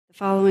The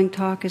following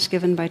talk is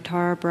given by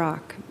Tara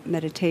Brach,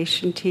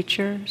 meditation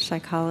teacher,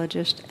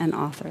 psychologist, and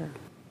author.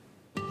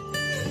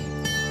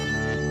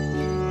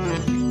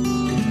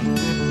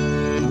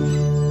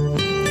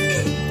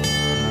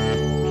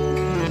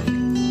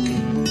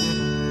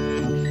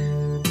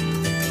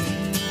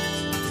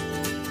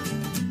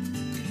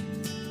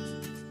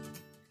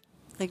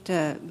 I'd like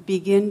to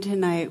begin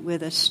tonight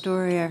with a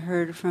story I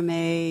heard from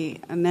a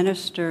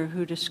minister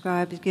who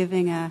describes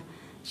giving a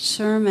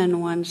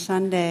sermon one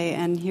Sunday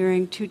and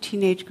hearing two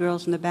teenage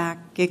girls in the back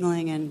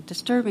giggling and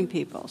disturbing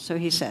people. So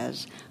he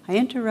says, "I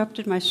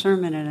interrupted my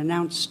sermon and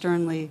announced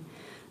sternly,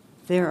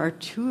 'There are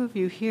two of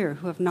you here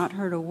who have not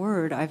heard a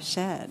word I've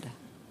said.'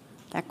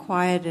 That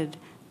quieted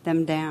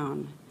them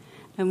down.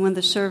 And when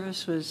the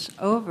service was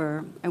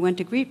over, I went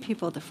to greet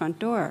people at the front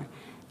door,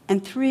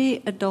 and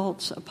 3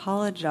 adults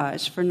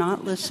apologized for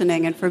not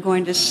listening and for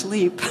going to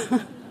sleep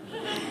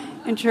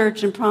in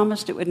church and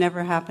promised it would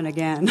never happen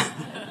again."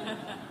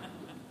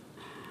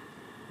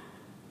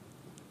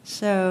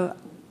 So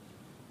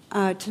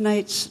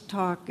tonight's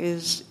talk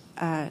is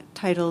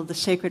titled The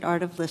Sacred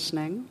Art of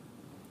Listening.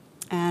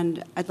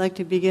 And I'd like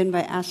to begin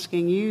by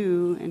asking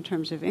you, in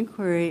terms of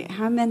inquiry,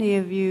 how many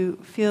of you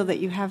feel that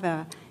you have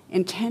an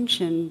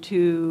intention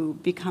to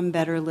become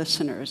better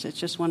listeners? It's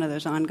just one of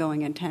those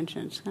ongoing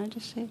intentions. Can I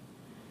just see?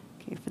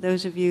 Okay, for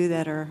those of you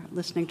that are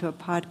listening to a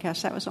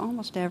podcast, that was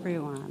almost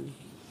everyone.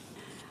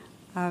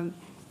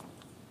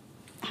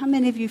 How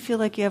many of you feel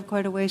like you have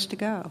quite a ways to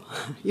go?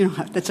 You don't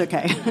have, that's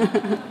okay.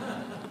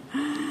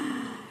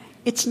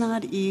 It's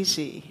not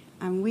easy.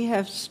 We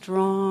have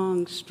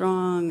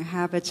strong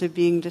habits of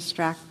being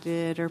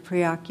distracted or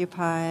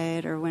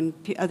preoccupied, or when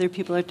other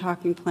people are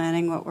talking,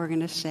 planning what we're going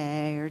to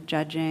say or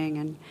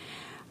judging.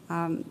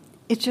 And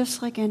it's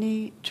just like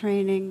any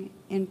training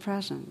in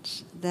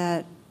presence,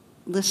 that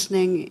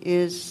listening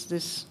is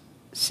this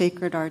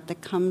sacred art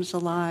that comes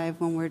alive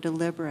when we're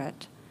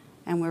deliberate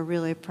and we're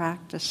really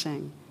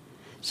practicing.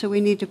 So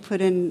we need to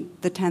put in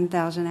the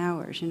 10,000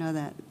 hours. You know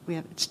that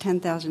it's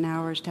 10,000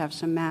 hours to have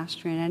some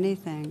mastery in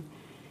anything.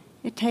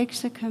 It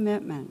takes a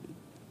commitment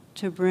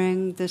to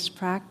bring this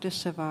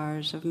practice of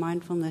ours, of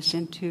mindfulness,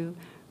 into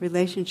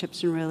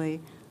relationships and really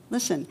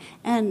listen.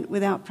 And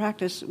without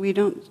practice,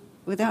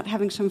 without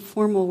having some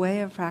formal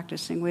way of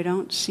practicing, we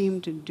don't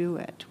seem to do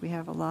it. We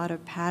have a lot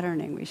of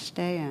patterning we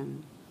stay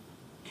in.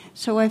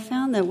 So I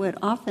found that what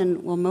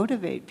often will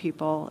motivate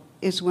people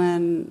is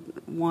when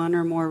one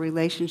or more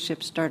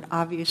relationships start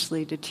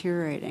obviously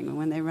deteriorating,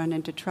 when they run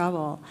into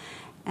trouble,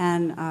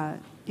 and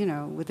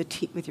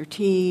with your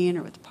teen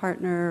or with a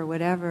partner or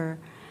whatever,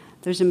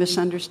 there's a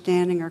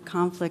misunderstanding or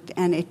conflict,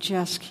 and it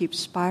just keeps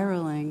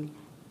spiraling.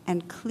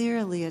 And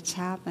clearly, it's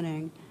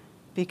happening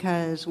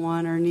because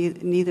one or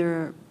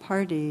neither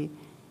party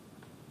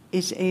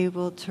is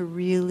able to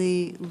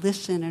really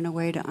listen in a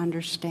way to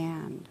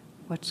understand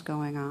what's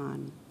going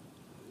on.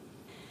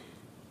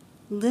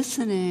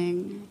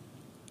 Listening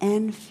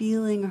and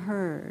feeling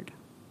heard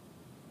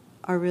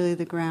are really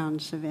the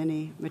grounds of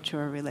any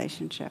mature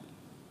relationship,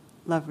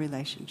 love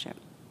relationship.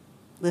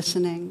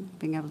 Listening,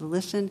 being able to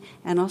listen,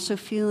 and also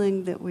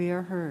feeling that we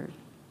are heard.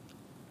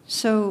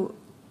 So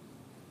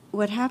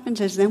what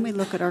happens is then we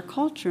look at our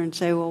culture and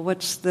say, well,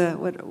 what's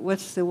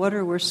the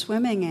water we're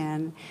swimming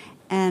in?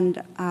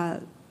 And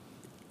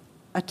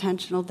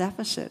attentional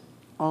deficit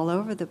all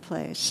over the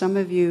place. Some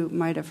of you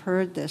might have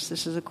heard this.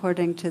 This is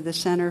according to the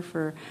Center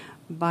for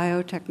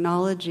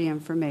Biotechnology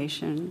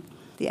Information.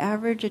 The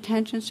average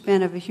attention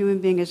span of a human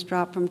being has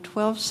dropped from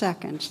 12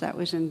 seconds, that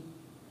was in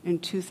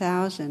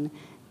 2000,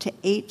 to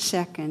 8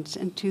 seconds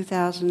in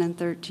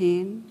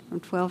 2013,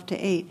 from 12 to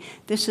 8.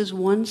 This is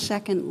 1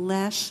 second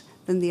less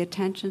than the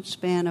attention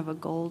span of a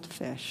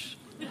goldfish.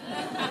 Isn't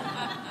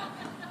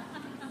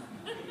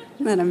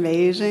that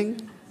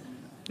amazing?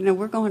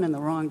 We're going in the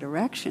wrong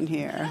direction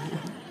here.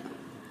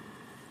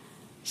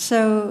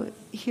 So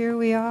here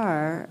we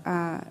are,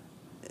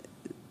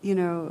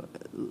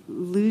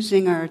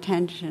 losing our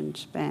attention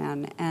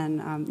span.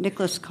 And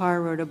Nicholas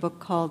Carr wrote a book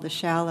called The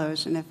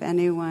Shallows, and if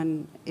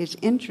anyone is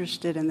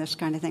interested in this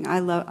kind of thing,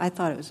 I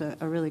thought it was a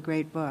really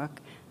great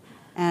book.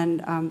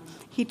 And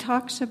he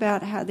talks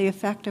about how the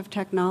effect of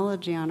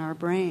technology on our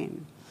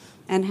brain,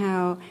 and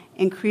how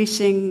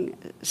increasing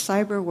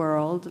cyber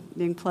world,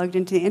 being plugged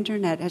into the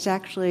internet, has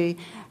actually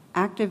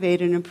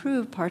activated and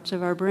improved parts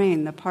of our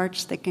brain, the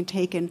parts that can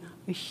take in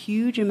a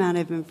huge amount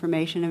of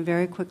information and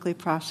very quickly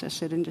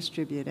process it and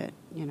distribute it,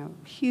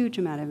 huge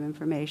amount of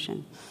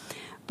information.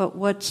 But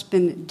what's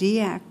been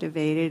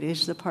deactivated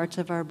is the parts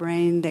of our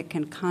brain that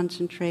can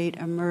concentrate,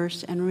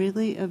 immerse, and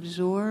really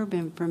absorb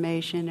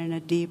information in a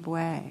deep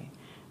way,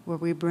 where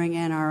we bring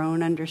in our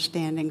own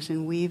understandings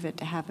and weave it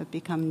to have it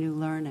become new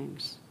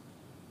learnings.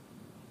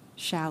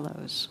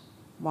 Shallows,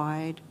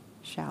 wide,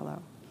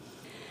 shallow.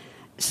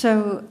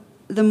 So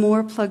the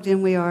more plugged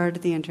in we are to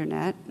the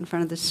internet, in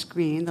front of the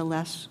screen, the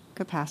less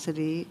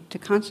capacity to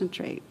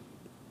concentrate,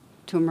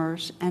 to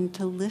immerse, and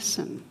to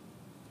listen,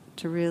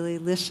 to really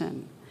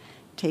listen,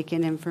 take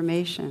in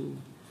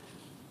information.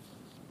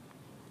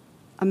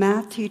 a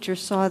math teacher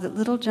saw that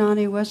little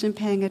Johnny wasn't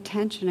paying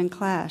attention in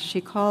class. She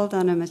called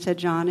on him and said,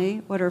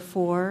 "Johnny, what are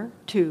 4,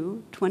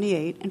 2,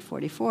 28, and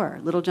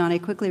 44? Little Johnny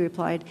quickly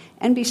replied,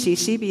 "NBC,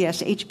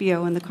 CBS,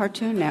 HBO, and the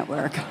Cartoon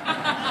Network."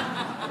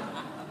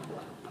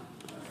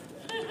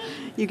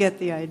 You get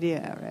the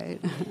idea, right?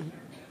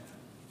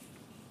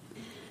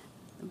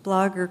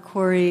 Blogger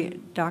Cory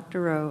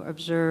Doctorow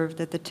observed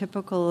that the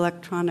typical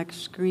electronic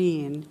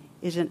screen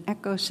is an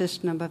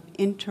ecosystem of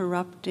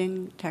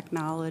interrupting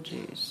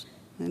technologies.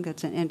 I think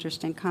that's an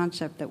interesting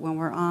concept, that when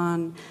we're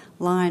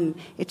online,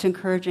 it's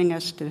encouraging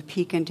us to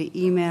peek into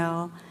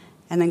email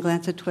and then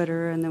glance at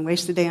Twitter and then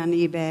waste a day on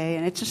eBay.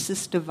 And it's just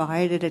this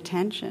divided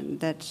attention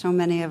that so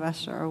many of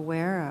us are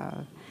aware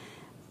of.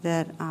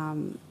 That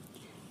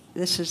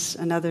this is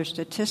another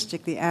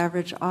statistic. The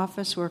average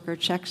office worker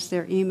checks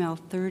their email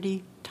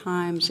 30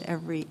 times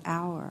every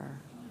hour.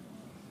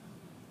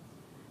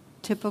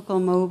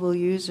 Typical mobile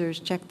users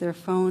check their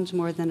phones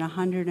more than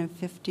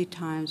 150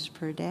 times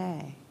per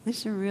day.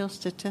 These are real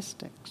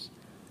statistics.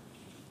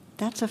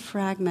 That's a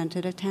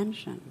fragmented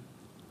attention.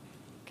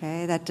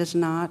 Okay, that does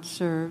not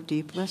serve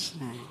deep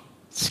listening.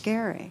 It's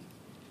scary.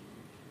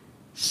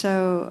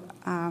 So,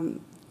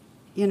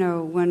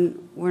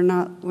 when we're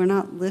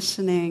not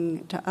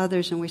listening to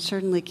others, and we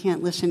certainly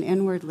can't listen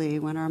inwardly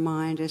when our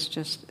mind is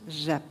just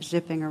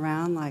zipping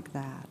around like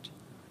that.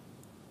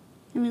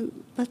 I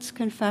mean, let's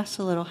confess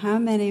a little. How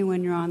many,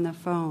 when you're on the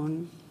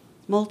phone,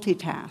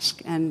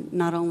 multitask, and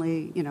not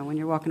only, when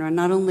you're walking around,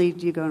 not only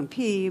do you go and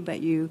pee, but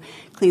you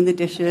clean the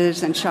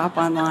dishes and shop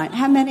online?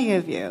 How many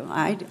of you?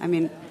 I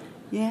mean,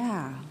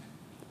 yeah.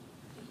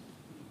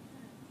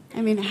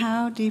 I mean,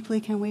 how deeply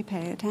can we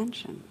pay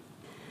attention?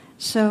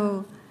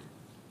 So,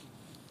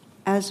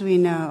 as we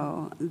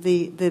know,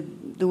 the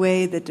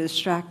way that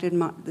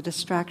the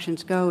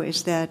distractions go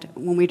is that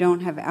when we don't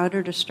have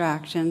outer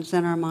distractions,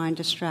 then our mind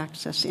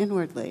distracts us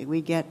inwardly.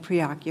 We get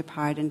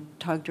preoccupied and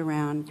tugged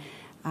around,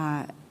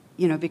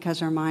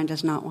 because our mind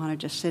does not want to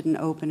just sit and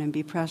open and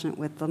be present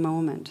with the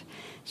moment.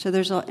 So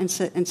there's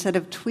instead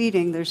of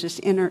tweeting, there's this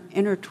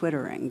inner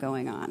twittering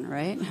going on,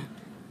 right?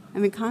 I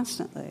mean,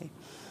 constantly.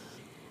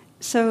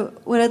 So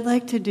what I'd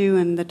like to do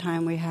in the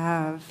time we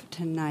have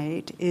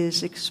tonight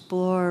is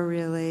explore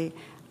really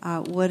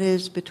what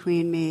is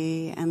between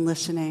me and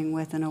listening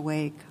with an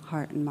awake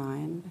heart and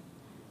mind.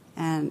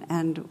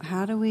 And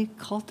how do we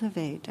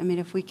cultivate,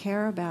 if we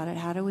care about it,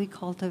 how do we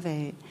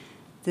cultivate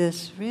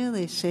this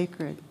really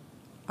sacred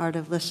art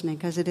of listening?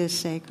 Because it is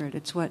sacred.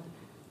 It's what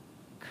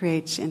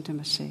creates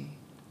intimacy.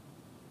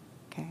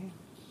 Okay?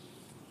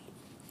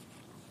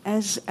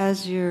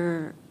 As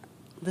you're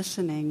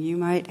listening, you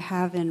might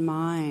have in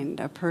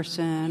mind a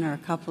person or a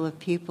couple of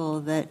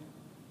people that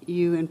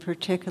you in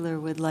particular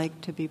would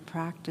like to be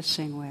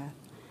practicing with.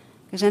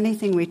 Because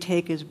anything we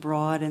take is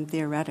broad and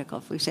theoretical.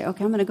 If we say,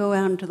 okay, I'm going to go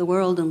out into the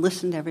world and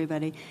listen to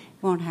everybody, it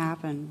won't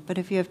happen. But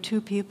if you have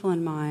 2 people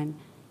in mind,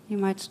 you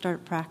might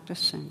start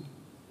practicing.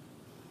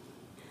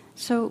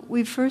 So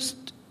we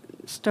first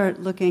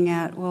start looking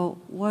at, well,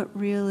 what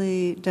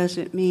really does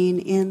it mean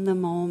in the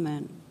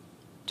moment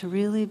to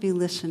really be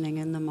listening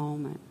in the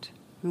moment?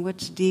 And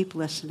what's deep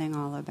listening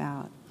all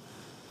about?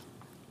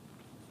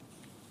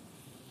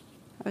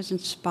 I was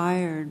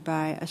inspired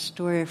by a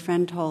story a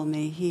friend told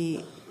me.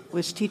 He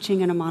was teaching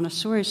in a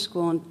Montessori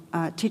school,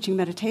 teaching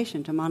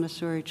meditation to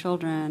Montessori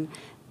children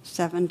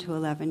 7 to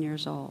 11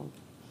 years old.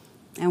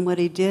 And what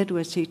he did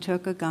was he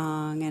took a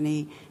gong and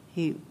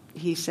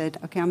he said,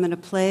 okay, I'm going to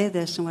play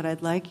this, and what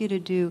I'd like you to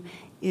do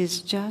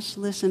is just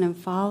listen and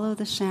follow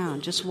the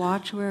sound. Just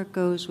watch where it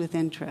goes with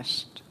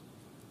interest.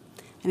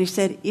 And he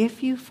said,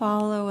 if you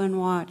follow and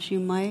watch, you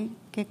might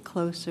get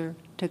closer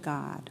to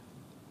God.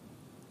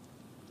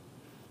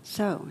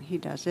 So he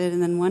does it,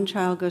 and then one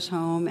child goes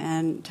home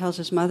and tells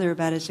his mother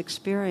about his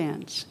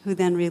experience, who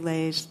then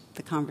relays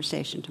the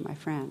conversation to my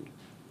friend.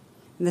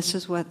 And this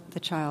is what the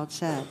child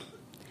said.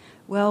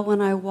 Well, when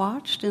I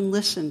watched and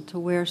listened to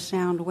where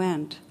sound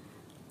went,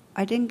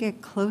 I didn't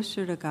get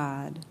closer to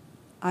God,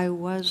 I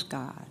was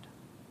God.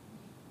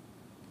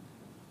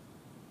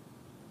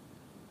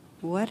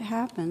 What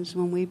happens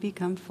when we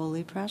become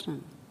fully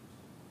present?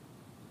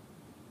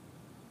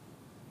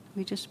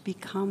 We just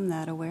become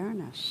that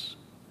awareness.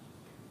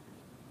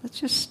 Let's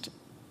just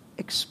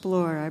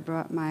explore. I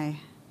brought my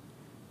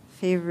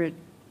favorite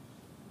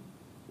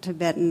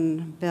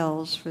Tibetan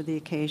bells for the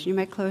occasion. You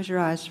might close your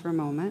eyes for a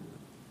moment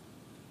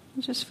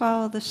and just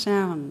follow the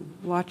sound.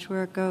 Watch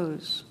where it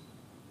goes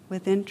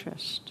with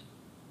interest.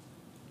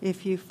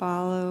 If you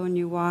follow and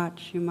you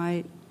watch, you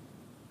might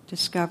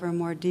discover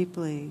more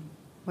deeply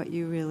what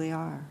you really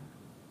are.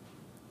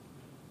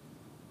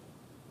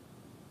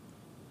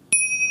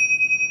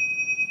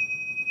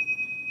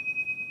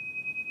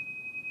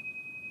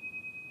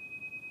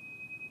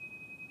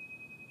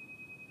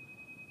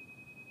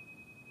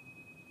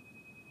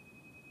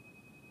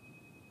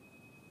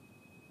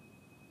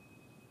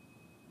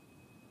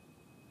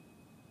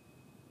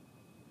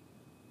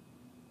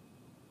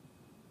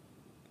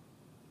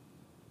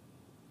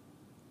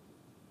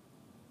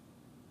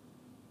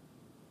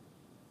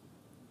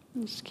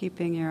 Just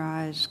keeping your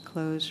eyes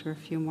closed for a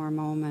few more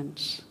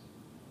moments.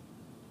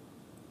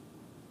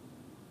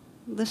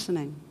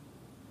 Listening.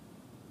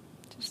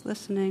 Just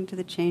listening to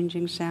the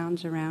changing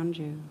sounds around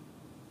you.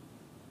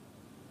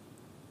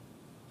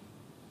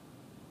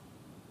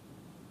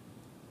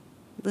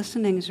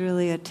 Listening is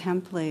really a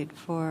template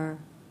for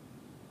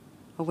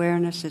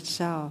awareness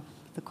itself,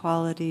 the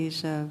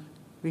qualities of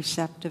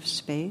receptive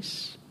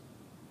space.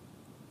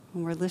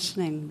 When we're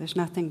listening, there's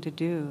nothing to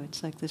do.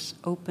 It's like this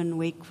open,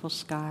 wakeful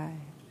sky,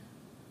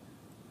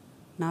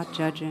 not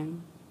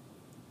judging.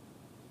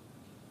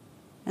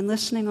 And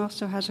listening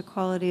also has a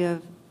quality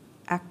of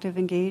active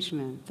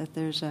engagement, that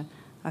there's a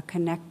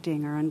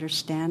connecting or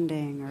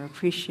understanding or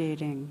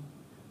appreciating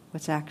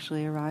what's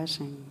actually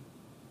arising.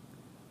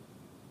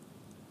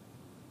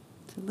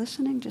 So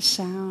listening to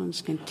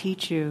sounds can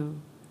teach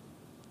you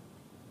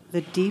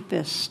the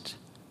deepest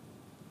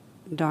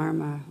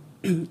dharma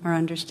or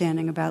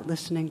understanding about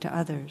listening to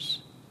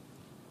others.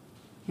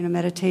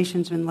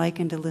 Meditation's been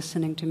likened to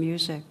listening to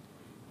music.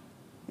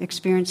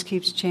 Experience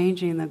keeps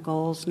changing. The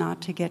goal's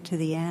not to get to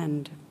the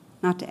end,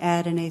 not to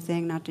add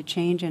anything, not to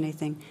change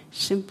anything,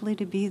 simply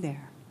to be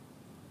there.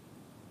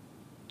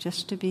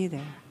 Just to be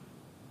there.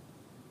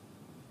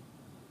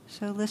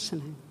 So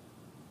listening,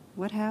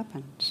 what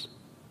happens?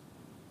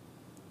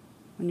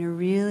 When you're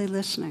really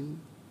listening,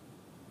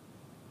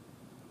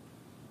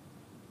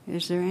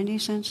 is there any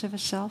sense of a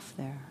self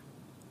there?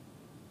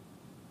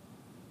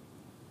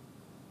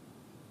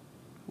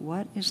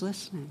 What is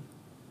listening?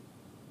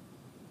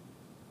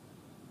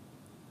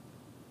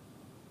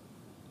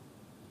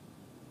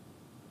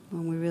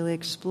 When we really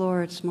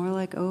explore, it's more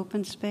like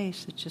open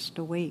space. It's just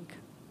awake.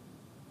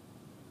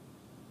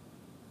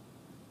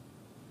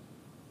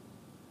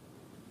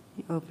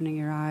 You're opening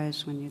your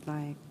eyes when you'd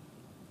like.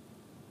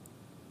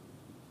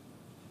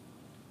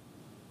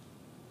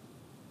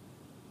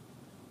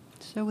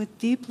 So with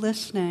deep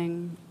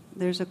listening,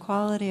 there's a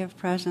quality of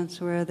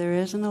presence where there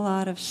isn't a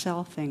lot of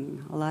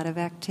selfing, a lot of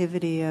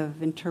activity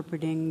of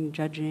interpreting,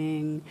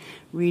 judging,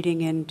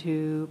 reading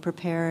into,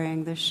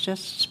 preparing. There's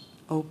just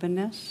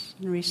openness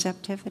and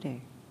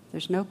receptivity.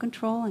 There's no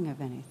controlling of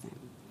anything.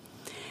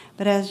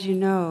 But as you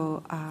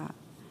know,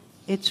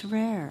 it's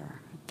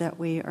rare that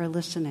we are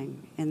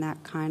listening in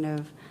that kind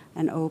of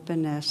an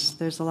openness.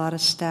 There's a lot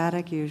of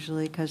static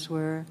usually because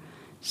we're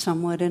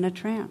somewhat in a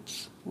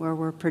trance where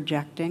we're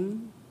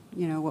projecting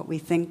what we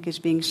think is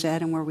being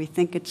said and where we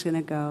think it's going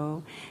to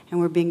go, and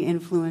we're being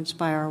influenced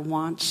by our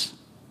wants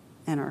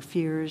and our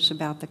fears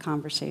about the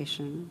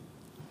conversation.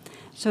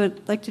 So what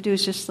I'd like to do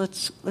is just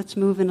let's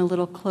move in a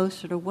little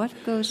closer to what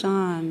goes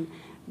on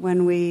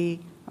when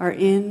we are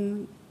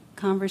in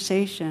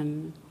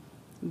conversation,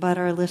 but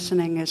our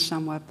listening is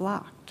somewhat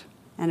blocked.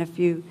 And if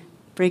you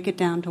break it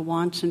down to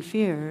wants and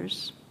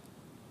fears,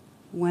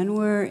 when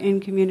we're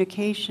in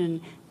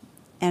communication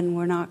and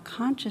we're not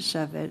conscious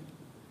of it,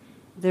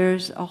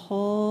 there's a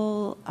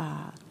whole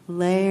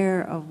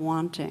layer of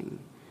wanting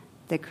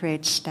that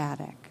creates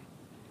static.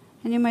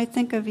 And you might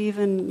think of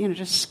even,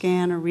 just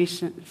scan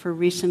for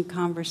recent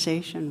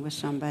conversation with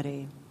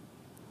somebody.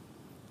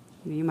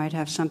 You might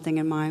have something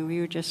in mind where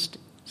you just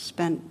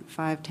spent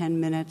 5-10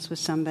 minutes with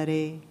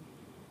somebody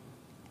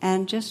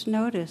and just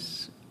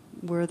notice,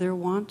 were there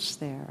wants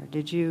there?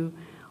 Did you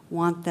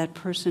want that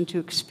person to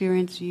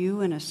experience you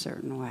in a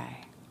certain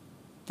way?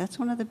 That's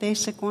one of the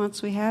basic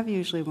wants we have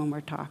usually when we're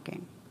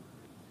talking.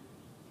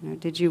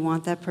 Did you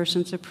want that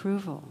person's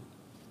approval?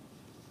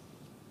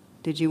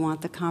 Did you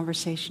want the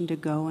conversation to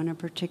go in a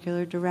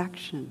particular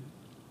direction?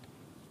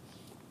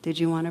 Did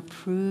you want to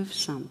prove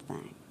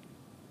something?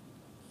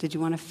 Did you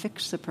want to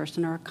fix the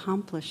person or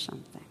accomplish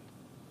something?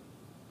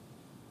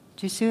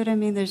 Do you see what I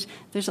mean?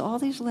 There's all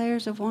these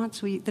layers of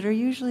wants that are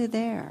usually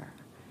there.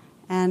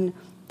 And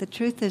the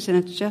truth is, and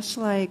it's just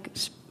like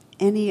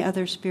any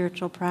other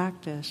spiritual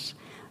practice,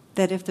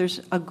 that if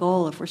there's a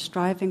goal, if we're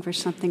striving for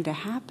something to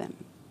happen,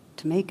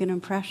 to make an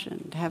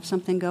impression, to have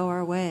something go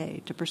our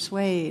way, to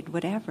persuade,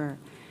 whatever,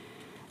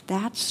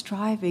 that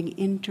striving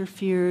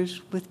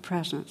interferes with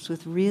presence,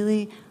 with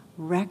really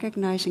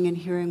recognizing and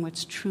hearing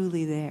what's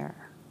truly there.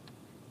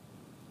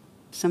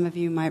 Some of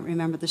you might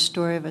remember the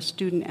story of a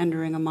student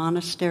entering a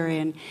monastery,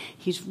 and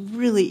he's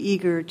really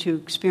eager to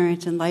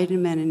experience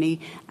enlightenment, and he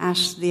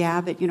asks the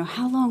abbot,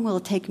 how long will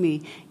it take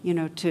me,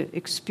 to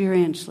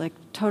experience like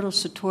total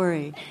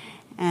satori?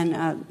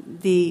 And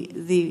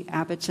the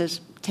abbot says,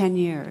 10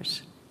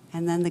 years.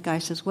 And then the guy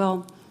says,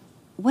 well,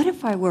 what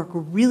if I work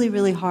really,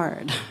 really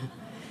hard?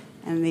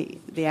 And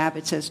the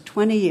abbot says,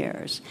 20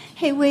 years.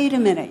 Hey, wait a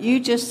minute. You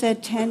just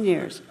said 10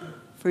 years.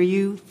 For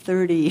you,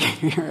 30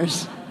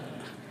 years.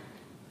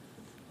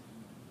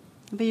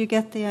 But you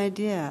get the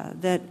idea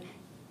that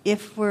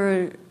if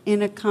we're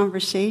in a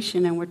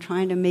conversation and we're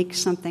trying to make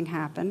something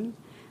happen,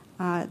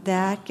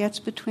 that gets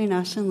between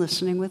us and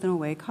listening with an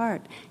awake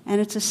heart. And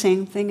it's the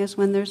same thing as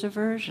when there's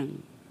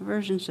aversion.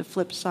 Aversion's the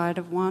flip side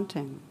of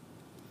wanting.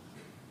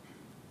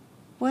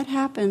 What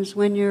happens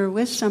when you're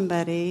with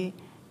somebody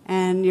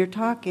and you're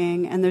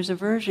talking and there's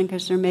aversion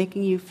because they're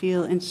making you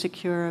feel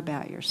insecure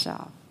about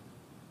yourself?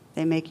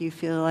 They make you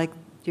feel like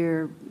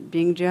you're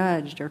being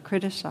judged or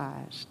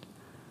criticized.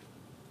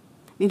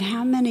 I mean,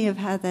 how many have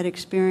had that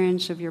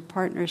experience of your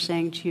partner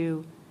saying to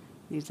you,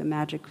 these are the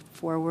magic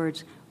 4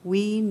 words,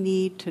 "We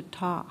need to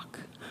talk"?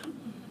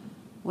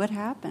 What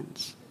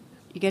happens?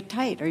 You get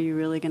tight. Are you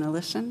really going to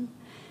listen?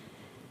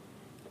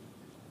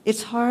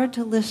 It's hard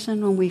to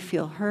listen when we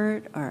feel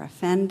hurt or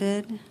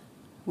offended,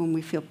 when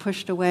we feel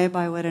pushed away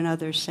by what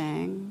another's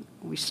saying.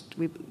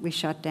 We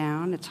shut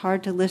down. It's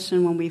hard to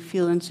listen when we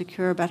feel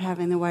insecure about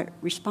having the right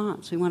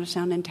response. We want to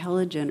sound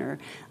intelligent or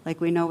like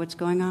we know what's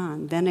going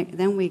on.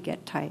 Then we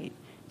get tight.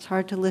 It's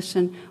hard to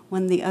listen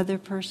when the other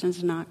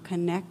person's not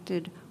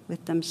connected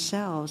with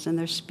themselves and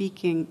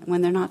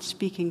when they're not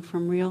speaking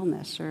from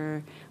realness,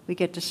 or we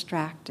get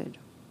distracted.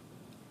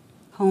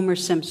 Homer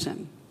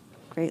Simpson,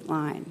 great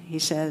line. He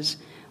says,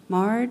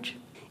 "Marge,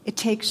 it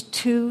takes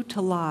 2 to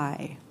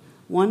lie.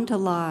 1 to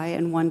lie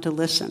and 1 to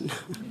listen."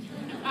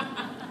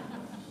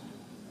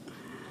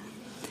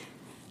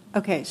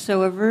 Okay,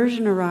 so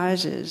aversion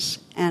arises,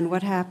 and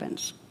what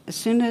happens? As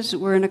soon as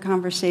we're in a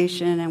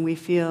conversation and we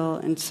feel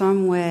in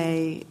some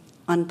way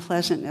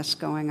unpleasantness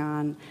going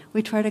on,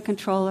 we try to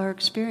control our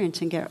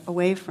experience and get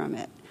away from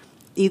it,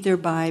 either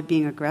by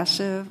being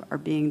aggressive or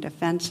being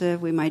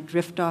defensive. We might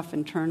drift off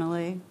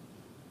internally.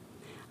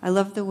 I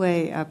love the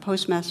way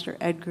Postmaster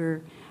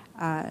Edgar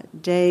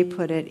Day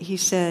put it. He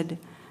said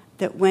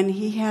that when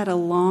he had a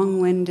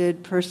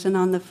long-winded person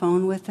on the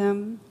phone with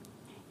him,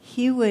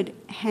 he would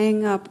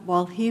hang up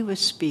while he was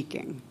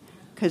speaking,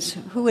 because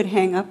who would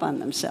hang up on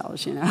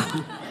themselves, you know?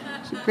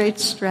 It's a great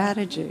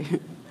strategy.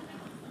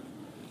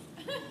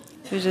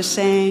 There's a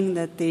saying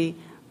that the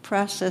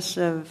process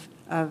of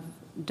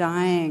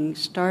dying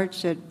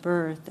starts at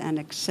birth and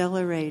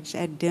accelerates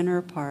at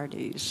dinner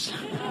parties.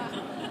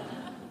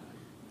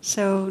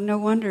 So no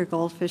wonder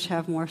goldfish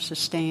have more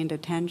sustained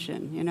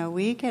attention. You know,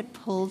 we get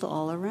pulled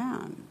all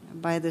around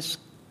by this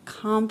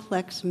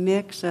complex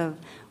mix of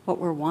what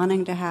we're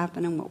wanting to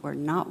happen and what we're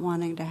not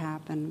wanting to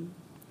happen.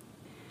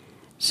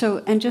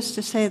 So, and just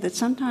to say that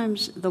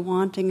sometimes the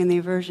wanting and the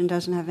aversion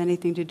doesn't have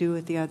anything to do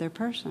with the other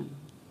person.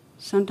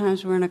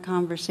 Sometimes we're in a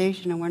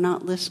conversation and we're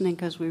not listening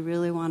because we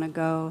really want to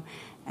go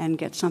and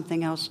get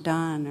something else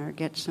done or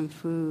get some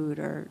food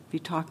or be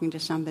talking to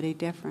somebody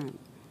different.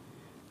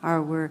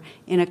 Or we're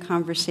in a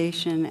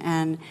conversation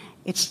and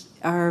it's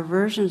our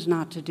aversion's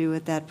not to do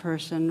with that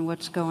person.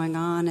 What's going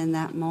on in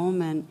that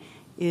moment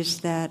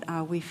is that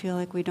we feel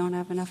like we don't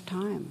have enough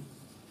time.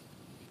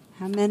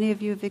 How many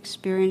of you have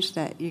experienced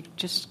that? You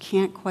just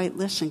can't quite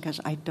listen because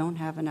I don't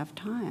have enough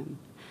time.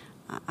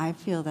 I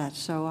feel that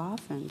so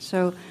often.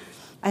 So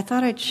I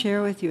thought I'd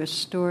share with you a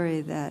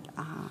story that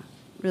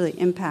really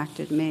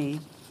impacted me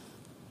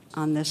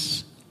on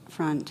this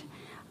front.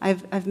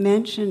 I've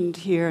mentioned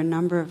here a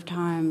number of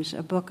times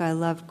a book I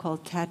love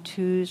called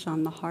Tattoos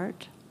on the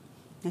Heart.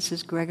 This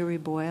is Gregory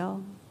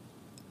Boyle.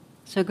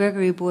 So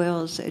Gregory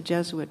Boyle is a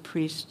Jesuit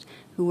priest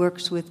who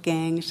works with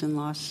gangs in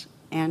Los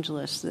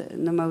Angeles,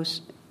 the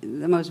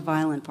most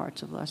violent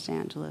parts of Los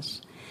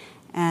Angeles.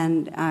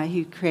 And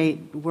he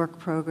create work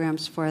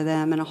programs for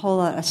them and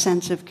a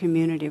sense of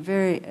community,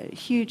 a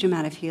huge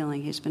amount of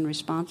healing he's been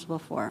responsible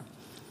for.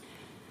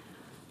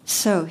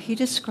 So he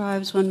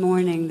describes one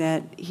morning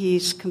that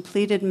he's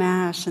completed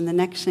Mass and the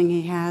next thing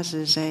he has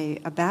is a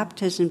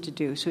baptism to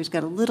do. So he's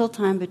got a little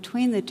time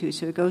between the two.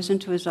 So he goes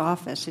into his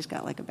office. He's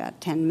got like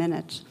about 10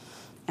 minutes.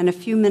 And a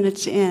few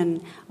minutes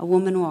in, a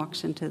woman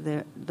walks into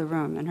the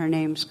room, and her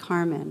name's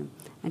Carmen.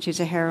 And she's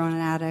a heroin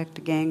addict,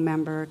 a gang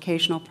member,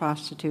 occasional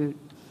prostitute.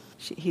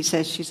 He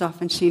says she's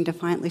often seen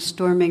defiantly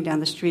storming down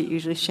the street,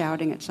 usually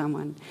shouting at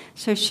someone.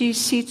 So she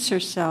seats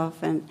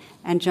herself and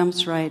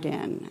jumps right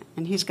in.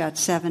 And he's got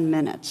 7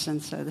 minutes,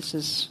 and so this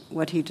is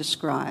what he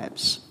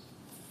describes.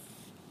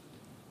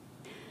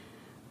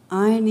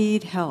 "I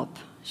need help."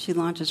 She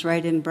launches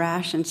right in,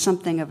 brash and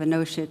something of a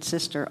no-shit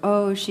sister.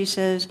 "Oh," she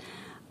says,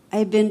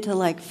 "I've been to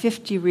like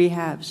 50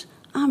 rehabs.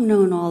 I'm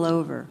known all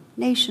over,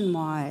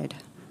 nationwide."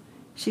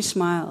 She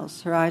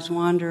smiles. Her eyes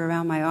wander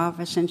around my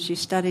office, and she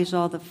studies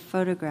all the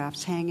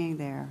photographs hanging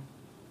there.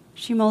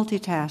 She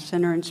multitasks,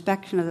 and her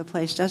inspection of the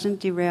place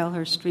doesn't derail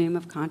her stream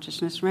of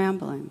consciousness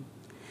rambling.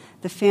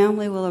 The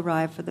family will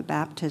arrive for the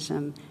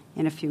baptism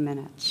in a few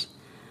minutes.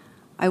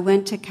 "I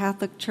went to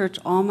Catholic church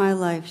all my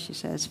life," she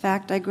says.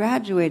 "Fact, I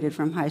graduated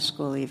from high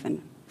school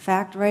even.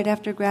 Fact, right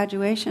after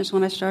graduation is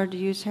when I started to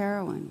use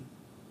heroin."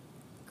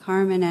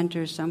 Carmen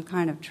enters some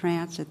kind of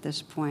trance at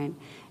this point,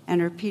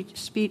 and her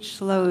speech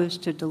slows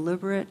to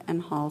deliberate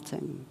and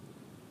halting.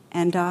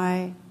 "And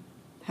I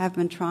have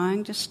been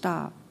trying to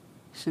stop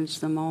since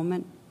the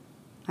moment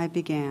I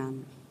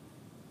began."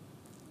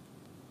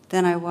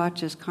 Then I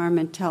watch as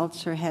Carmen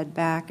tilts her head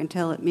back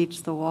until it meets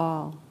the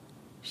wall.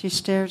 She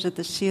stares at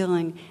the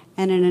ceiling,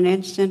 and in an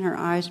instant her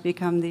eyes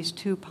become these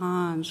 2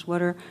 ponds,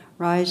 water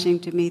rising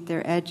to meet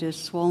their edges,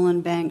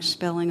 swollen banks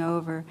spilling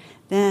over.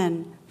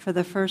 Then, for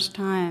the first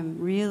time,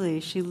 really,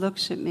 she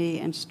looks at me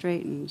and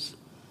straightens.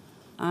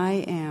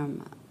 "I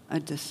am a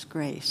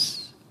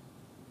disgrace."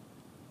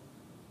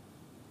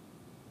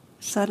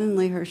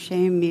 Suddenly her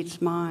shame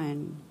meets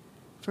mine.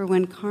 For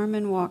when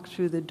Carmen walked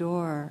through the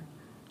door,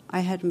 I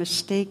had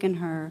mistaken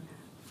her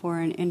for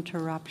an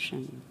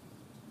interruption.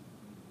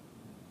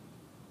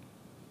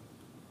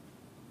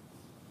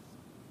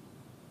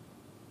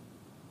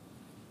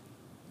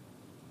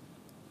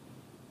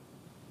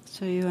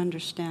 So you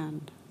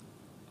understand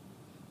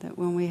that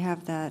when we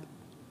have that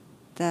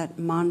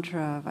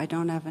mantra of, I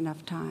don't have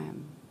enough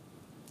time,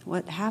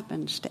 what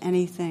happens to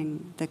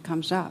anything that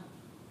comes up?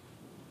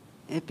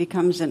 It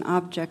becomes an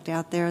object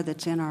out there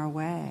that's in our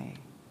way.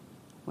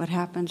 What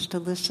happens to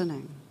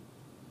listening?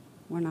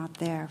 We're not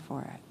there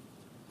for it.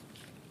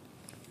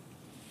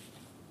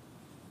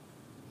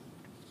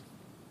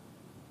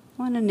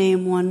 I want to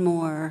name one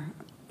more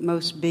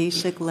most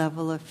basic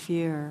level of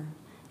fear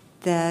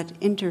that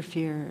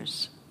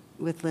interferes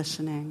with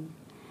listening.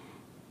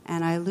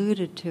 And I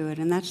alluded to it,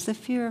 and that's the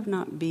fear of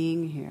not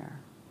being here.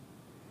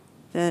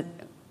 That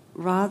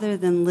rather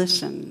than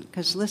listen,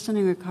 because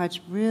listening requires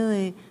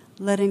really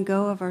letting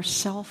go of our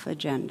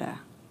self-agenda,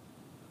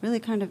 really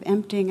kind of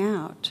emptying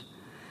out.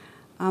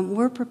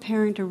 We're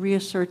preparing to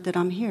reassert that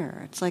I'm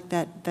here. It's like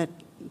that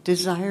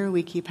desire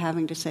we keep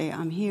having to say,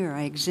 I'm here,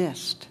 I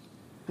exist.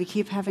 We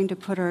keep having to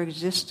put our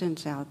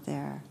existence out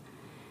there.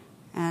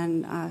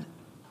 And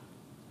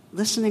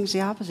listening's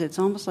the opposite. It's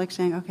almost like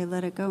saying, okay,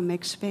 let it go.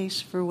 Make space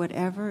for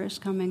whatever is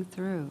coming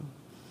through.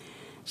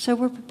 So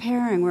we're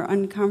preparing, we're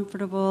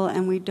uncomfortable,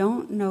 and we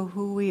don't know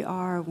who we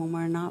are when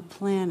we're not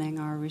planning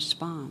our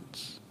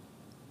response.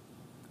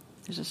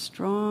 There's a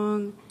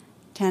strong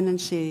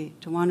tendency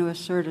to want to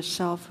assert a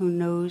self who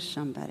knows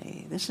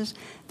somebody. This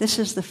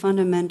is the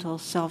fundamental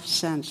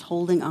self-sense,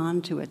 holding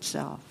on to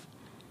itself.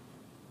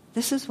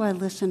 This is why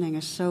listening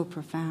is so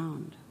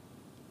profound.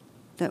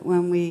 That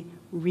when we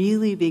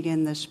really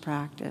begin this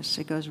practice,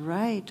 it goes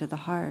right to the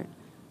heart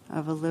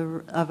of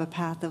a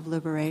path of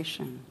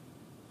liberation.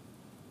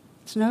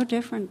 It's no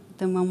different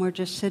than when we're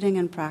just sitting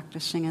and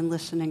practicing and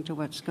listening to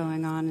what's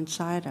going on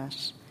inside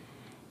us.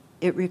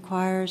 It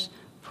requires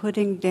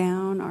putting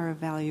down our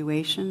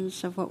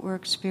evaluations of what we're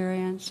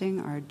experiencing,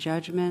 our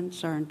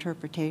judgments, our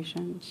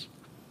interpretations,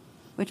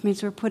 which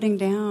means we're putting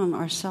down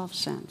our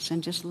self-sense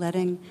and just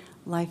letting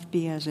life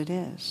be as it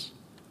is.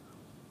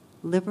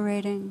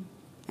 Liberating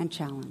and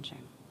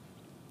challenging.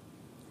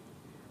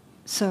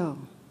 So,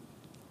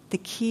 the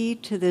key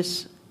to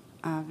this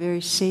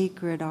very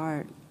sacred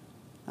art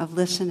of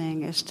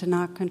listening is to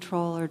not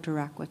control or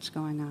direct what's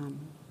going on.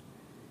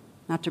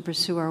 Not to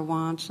pursue our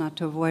wants, not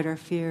to avoid our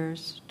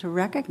fears, to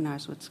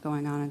recognize what's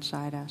going on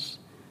inside us,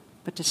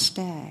 but to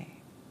stay.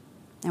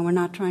 And we're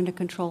not trying to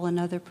control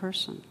another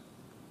person.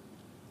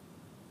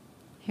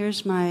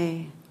 Here's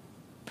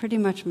pretty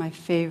much my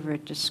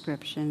favorite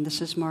description.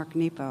 This is Mark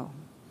Nepo.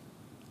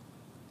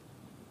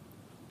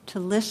 To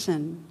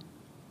listen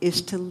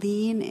is to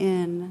lean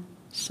in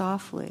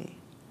softly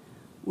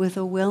with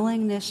a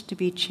willingness to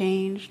be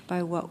changed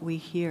by what we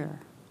hear.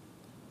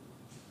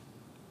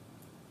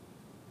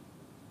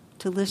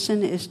 To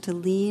listen is to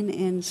lean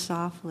in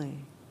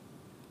softly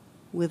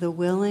with a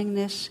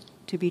willingness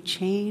to be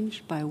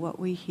changed by what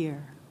we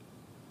hear.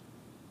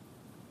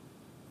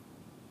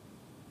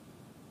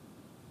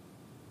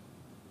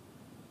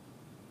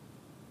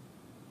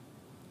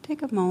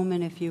 Take a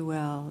moment, if you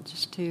will,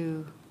 just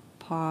to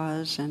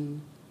pause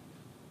and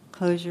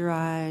close your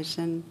eyes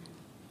and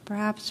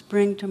perhaps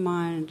bring to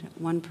mind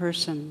one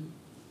person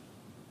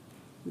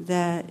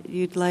that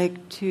you'd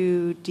like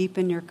to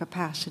deepen your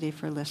capacity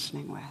for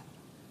listening with.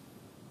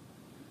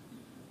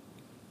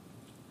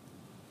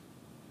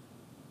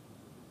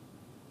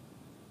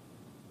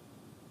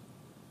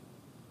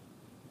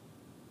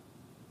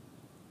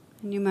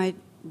 And you might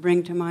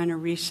bring to mind a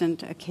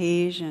recent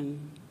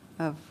occasion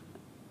of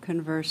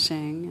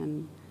conversing,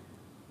 and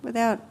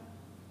without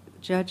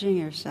judging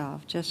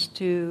yourself, just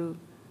to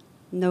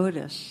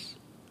notice.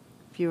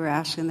 If you were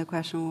asking the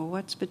question, well,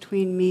 what's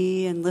between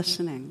me and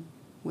listening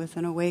with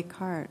an awake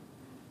heart?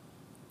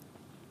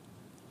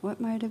 What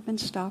might have been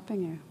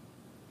stopping you?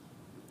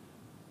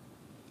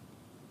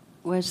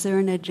 Was there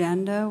an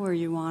agenda where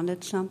you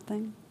wanted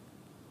something?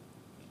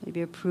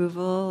 Maybe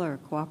approval or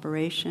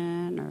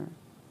cooperation or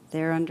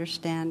their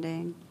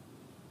understanding?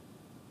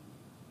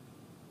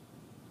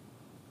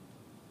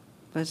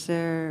 Was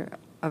there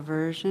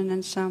aversion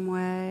in some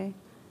way?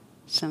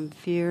 Some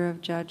fear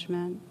of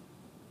judgment?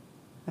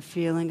 A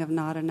feeling of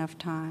not enough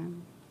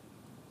time?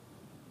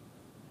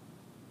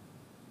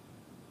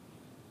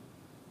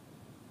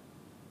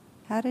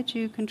 How did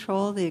you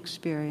control the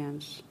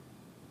experience?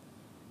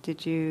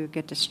 Did you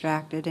get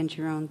distracted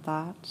into your own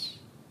thoughts?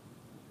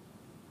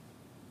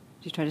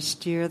 Did you try to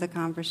steer the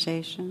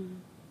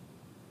conversation?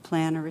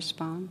 Plan a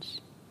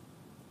response?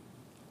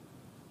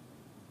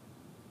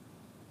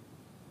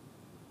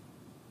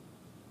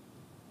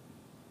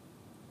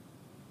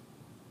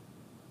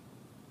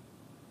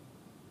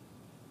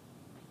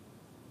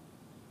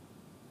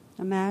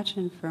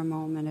 Imagine for a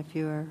moment if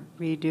you were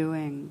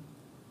redoing.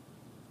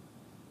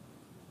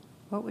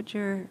 What would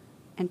your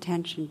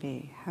intention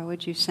be? How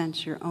would you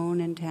sense your own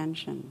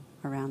intention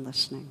around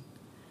listening?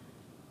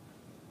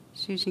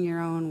 Just using your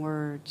own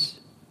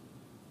words.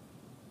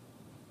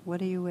 What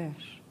do you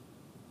wish?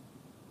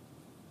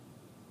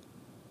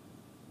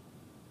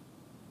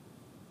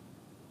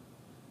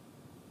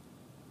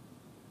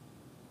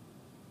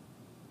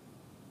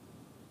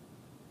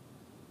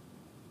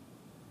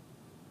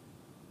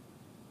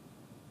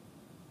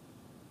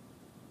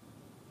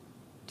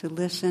 To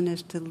listen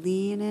is to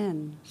lean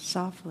in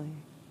softly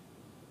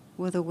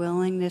with a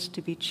willingness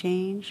to be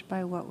changed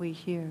by what we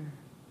hear.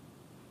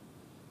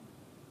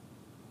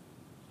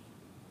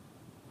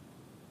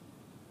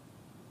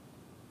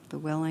 The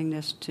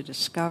willingness to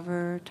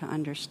discover, to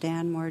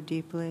understand more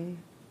deeply.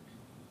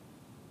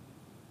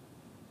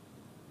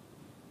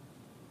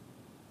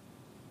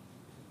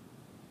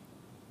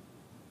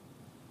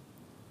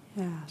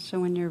 Yeah,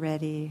 so when you're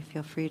ready,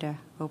 feel free to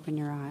open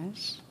your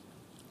eyes.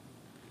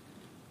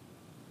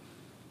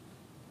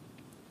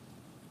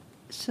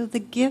 So the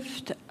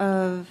gift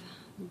of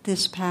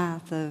this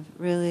path of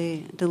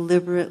really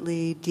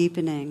deliberately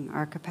deepening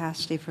our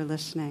capacity for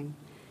listening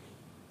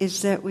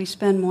is that we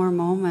spend more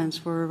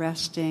moments where we're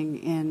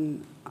resting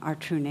in our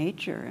true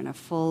nature, in a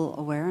full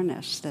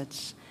awareness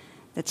that's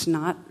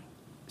not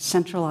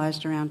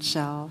centralized around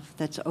self,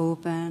 that's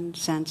open,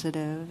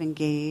 sensitive,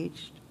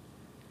 engaged.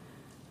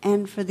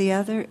 And for the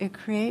other, it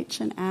creates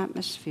an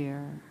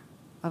atmosphere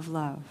of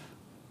love.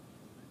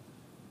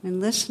 And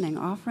listening,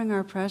 offering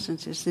our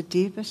presence, is the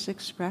deepest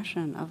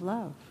expression of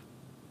love.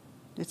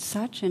 It's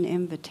such an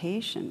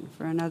invitation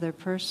for another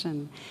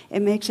person.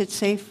 It makes it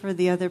safe for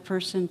the other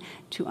person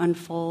to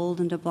unfold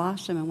and to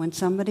blossom. And when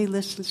somebody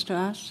listens to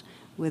us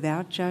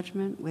without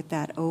judgment, with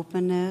that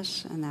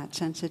openness and that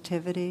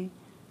sensitivity,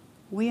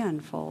 we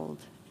unfold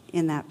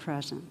in that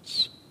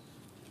presence.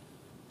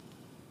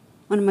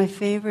 One of my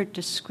favorite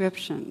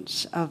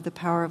descriptions of the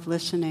power of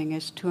listening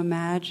is to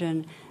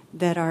imagine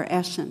that our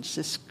essence,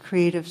 this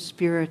creative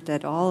spirit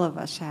that all of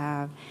us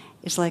have,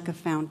 is like a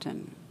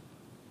fountain.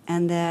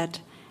 And that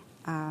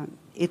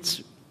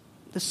it's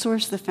the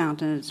source of the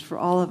fountain is for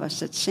all of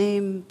us, that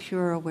same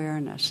pure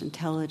awareness,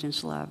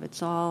 intelligence, love.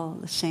 It's all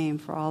the same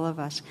for all of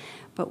us.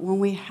 But when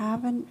we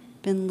haven't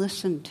been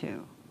listened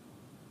to,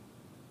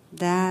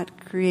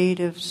 that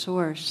creative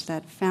source,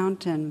 that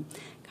fountain,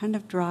 kind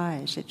of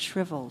dries, it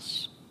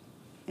shrivels.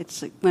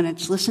 It's like when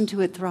it's listened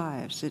to, it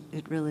thrives,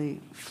 it really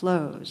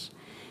flows.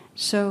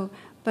 So,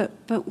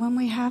 but when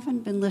we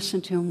haven't been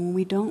listened to, and when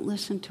we don't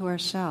listen to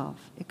ourselves,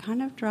 it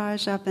kind of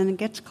dries up and it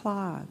gets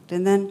clogged.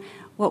 And then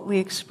what we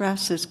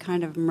express is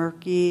kind of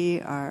murky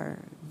or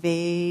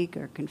vague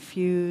or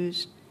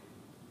confused.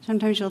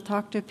 Sometimes you'll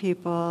talk to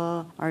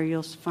people, or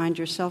you'll find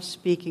yourself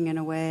speaking in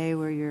a way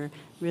where you're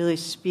really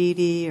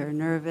speedy or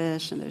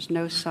nervous, and there's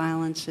no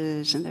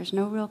silences, and there's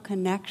no real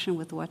connection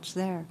with what's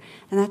there.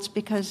 And that's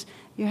because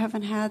you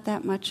haven't had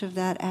that much of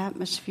that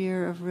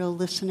atmosphere of real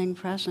listening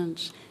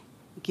presence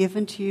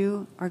given to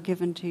you,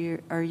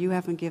 or you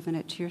haven't given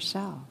it to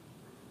yourself.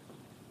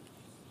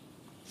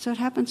 So it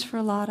happens for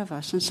a lot of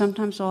us, and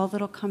sometimes all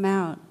that'll come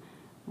out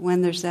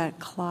when there's that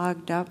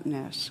clogged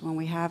upness, when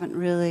we haven't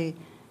really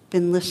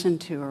been listened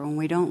to, or when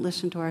we don't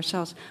listen to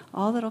ourselves,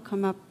 all that'll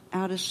come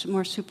out is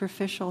more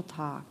superficial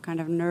talk,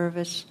 kind of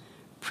nervous,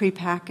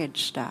 prepackaged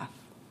stuff.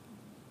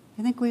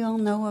 I think we all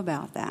know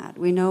about that.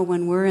 We know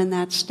when we're in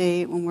that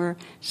state, when we're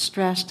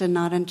stressed and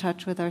not in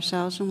touch with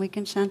ourselves, and we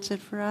can sense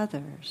it for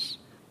others.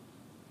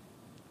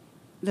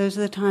 Those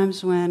are the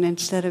times when,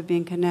 instead of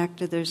being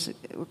connected,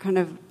 we're kind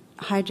of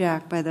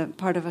hijacked by the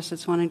part of us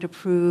that's wanting to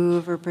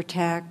prove or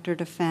protect or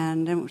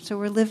defend. And so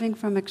we're living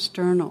from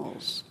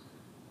externals,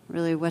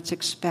 really what's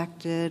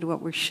expected,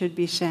 what we should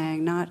be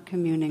saying, not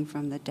communing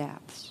from the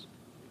depths.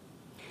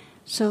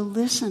 So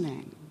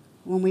listening,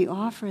 when we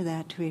offer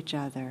that to each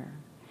other,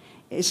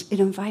 it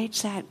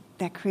invites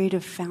that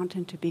creative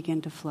fountain to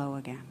begin to flow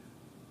again.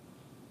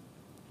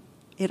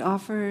 It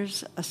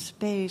offers a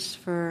space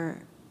for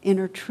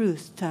inner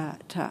truth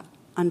to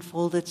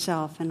unfold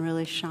itself and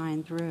really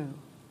shine through.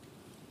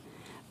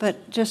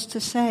 But just to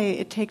say,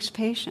 it takes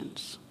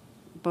patience,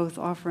 both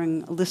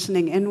offering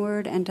listening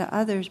inward and to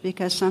others,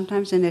 because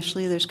sometimes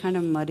initially there's kind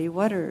of muddy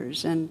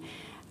waters, and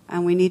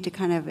we need to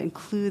kind of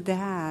include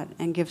that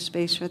and give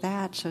space for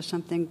that so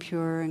something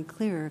pure and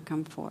clear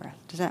come forth.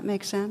 Does that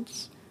make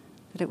sense?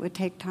 That it would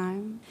take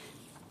time?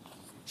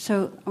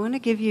 So I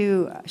want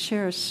to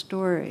share a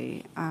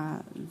story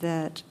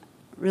that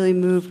really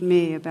moved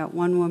me about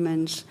one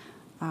woman's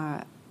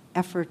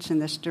efforts in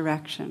this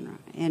direction,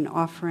 in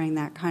offering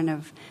that kind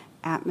of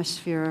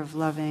atmosphere of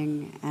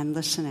loving and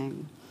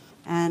listening.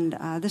 And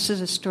this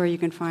is a story you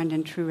can find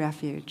in True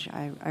Refuge.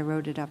 I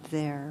wrote it up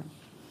there.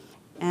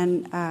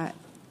 And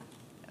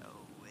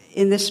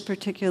in this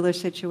particular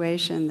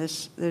situation,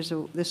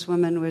 this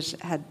woman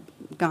had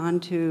gone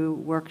to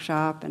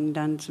workshop and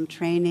done some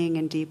training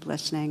in deep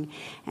listening,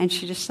 and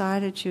she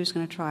decided she was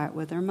going to try it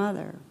with her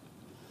mother.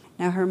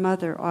 Now, her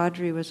mother,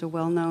 Audrey, was a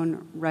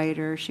well-known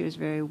writer. She was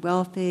very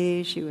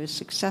wealthy. She was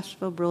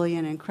successful,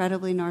 brilliant,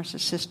 incredibly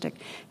narcissistic.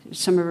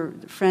 Some of her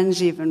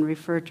friends even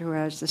referred to her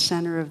as the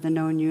center of the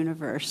known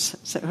universe.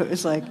 So it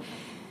was like...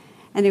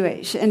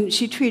 Anyway, and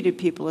she treated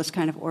people as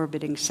kind of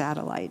orbiting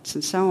satellites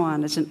and so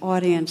on, as an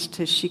audience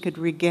she could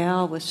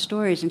regale with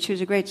stories. And she was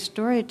a great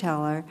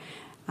storyteller,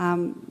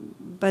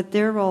 but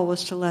their role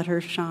was to let her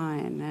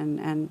shine.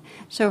 And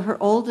so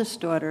her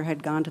oldest daughter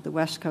had gone to the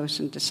West Coast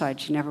and decided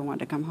she never wanted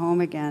to come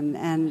home again.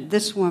 And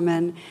this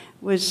woman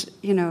was,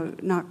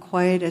 not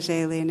quite as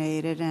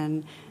alienated.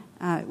 And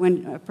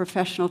when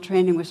professional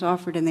training was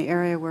offered in the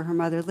area where her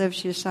mother lived,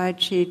 she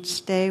decided she'd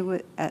stay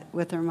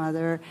with her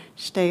mother,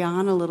 stay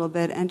on a little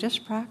bit, and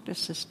just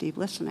practice this deep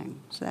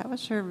listening. So that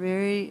was her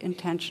very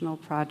intentional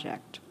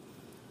project.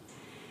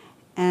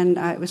 And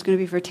it was going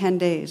to be for 10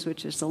 days,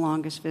 which is the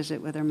longest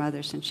visit with her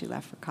mother since she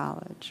left for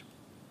college.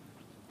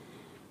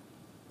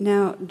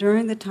 Now,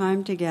 during the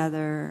time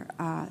together,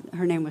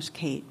 her name was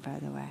Kate, by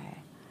the way.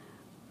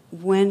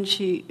 When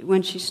she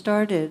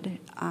started,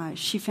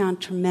 she found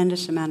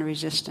tremendous amount of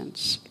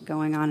resistance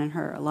going on in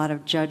her, a lot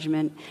of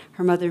judgment.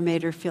 Her mother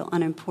made her feel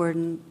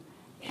unimportant,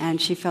 and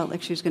she felt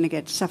like she was going to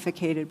get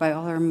suffocated by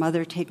all her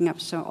mother taking up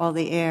all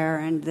the air,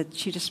 and that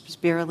she just was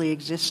barely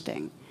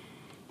existing.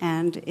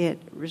 And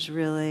it was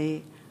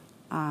really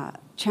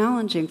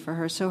challenging for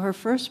her. So her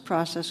first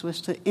process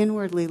was to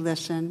inwardly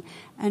listen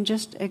and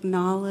just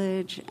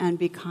acknowledge and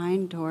be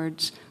kind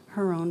towards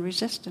her own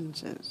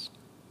resistances.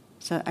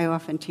 So I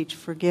often teach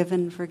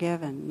forgiven,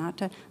 not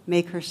to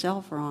make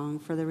herself wrong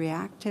for the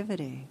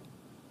reactivity.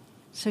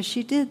 So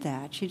she did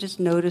that. She just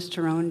noticed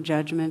her own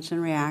judgments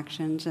and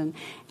reactions, and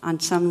on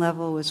some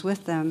level was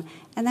with them.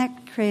 And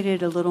that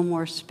created a little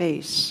more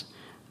space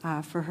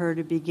for her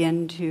to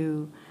begin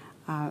to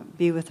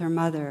be with her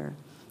mother.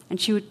 And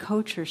she would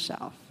coach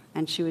herself,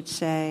 and she would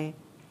say,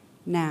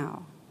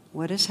 now,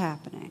 what is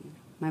happening?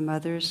 My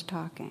mother is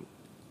talking.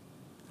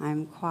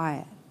 I'm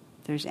quiet.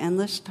 There's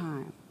endless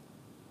time.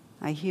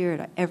 I hear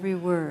it, every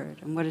word,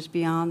 and what is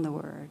beyond the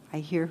word. I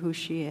hear who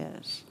she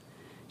is.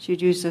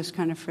 She'd use those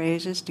kind of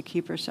phrases to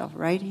keep herself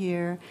right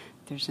here.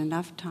 There's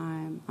enough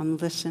time. I'm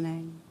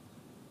listening.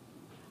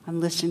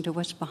 I'm listening to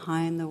what's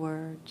behind the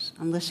words.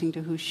 I'm listening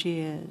to who she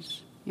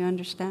is. You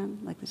understand?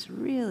 Like this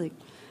really...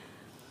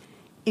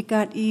 It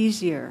got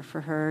easier for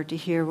her to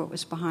hear what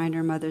was behind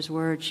her mother's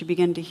words. She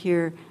began to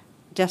hear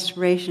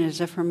desperation, as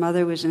if her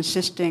mother was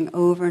insisting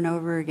over and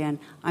over again,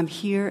 I'm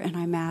here and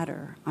I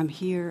matter. I'm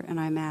here and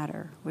I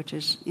matter, which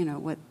is,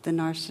 what the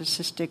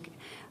narcissistic,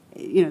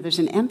 there's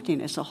an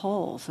emptiness, a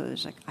hole. So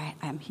there's like,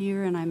 I'm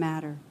here and I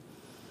matter.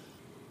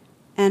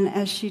 And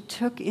as she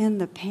took in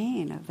the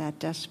pain of that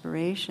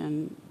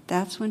desperation,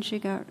 that's when she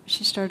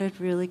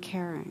started really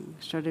caring,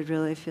 started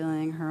really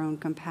feeling her own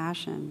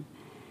compassion.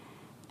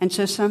 And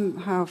so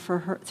somehow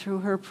through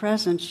her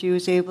presence, she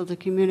was able to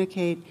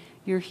communicate,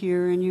 you're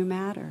here and you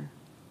matter.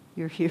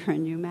 You're here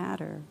and you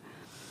matter.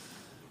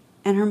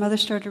 And her mother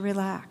started to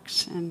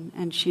relax,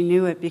 and she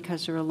knew it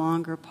because there were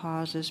longer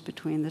pauses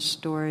between the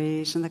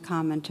stories and the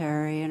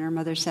commentary, and her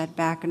mother sat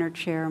back in her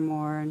chair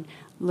more and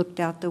looked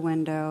out the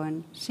window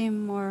and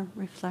seemed more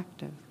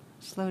reflective,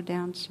 slowed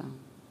down some.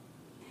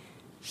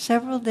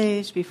 Several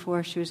days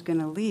before she was going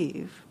to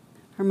leave,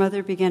 her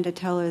mother began to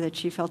tell her that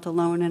she felt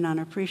alone and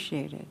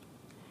unappreciated.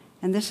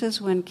 And this is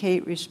when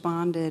Kate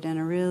responded in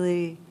a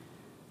really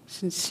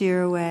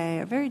sincere way,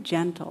 a very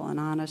gentle and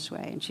honest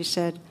way. And she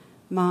said,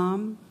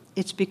 Mom,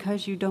 it's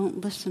because you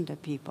don't listen to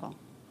people.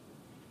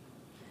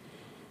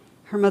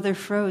 Her mother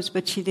froze,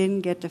 but she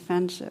didn't get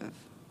defensive.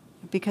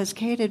 Because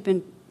Kate had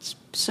been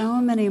so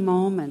many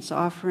moments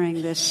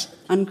offering this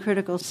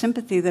uncritical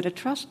sympathy that a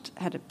trust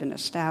had been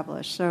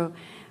established. So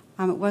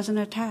it wasn't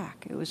an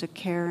attack. It was a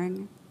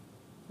caring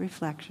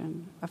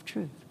reflection of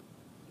truth.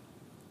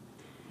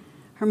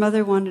 Her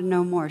mother wanted to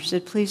know more. She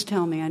said, please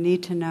tell me, I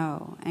need to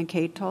know. And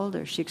Kate told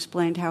her. She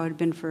explained how it had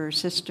been for her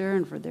sister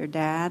and for their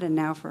dad and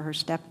now for her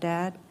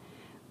stepdad.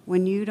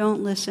 When you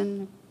don't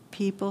listen,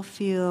 people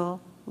feel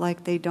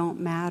like they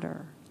don't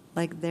matter,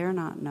 like they're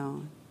not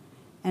known.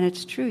 And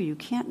it's true, you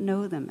can't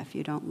know them if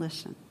you don't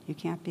listen. You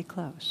can't be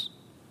close.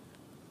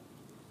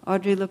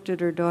 Audrey looked at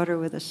her daughter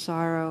with a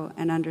sorrow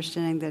and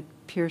understanding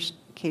that pierced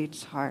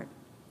Kate's heart,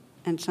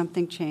 and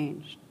something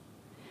changed.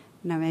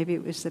 Now maybe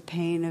it was the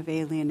pain of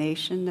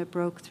alienation that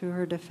broke through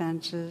her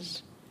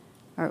defenses,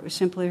 or it was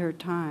simply her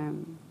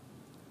time.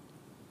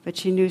 But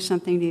she knew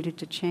something needed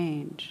to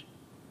change.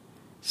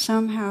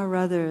 Somehow or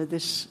other,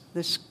 this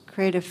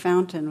creative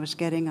fountain was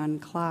getting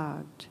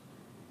unclogged,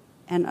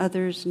 and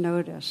others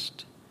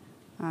noticed.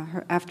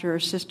 After her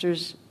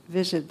sister's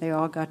visit, they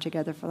all got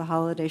together for the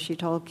holiday. She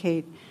told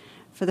Kate,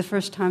 for the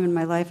first time in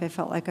my life, I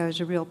felt like I was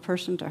a real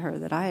person to her,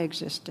 that I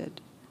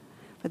existed.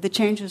 But the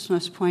change was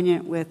most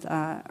poignant with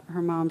her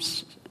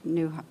mom's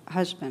new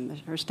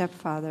husband, her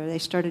stepfather. They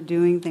started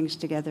doing things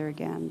together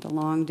again, the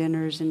long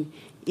dinners and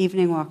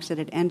evening walks that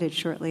had ended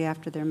shortly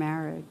after their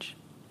marriage.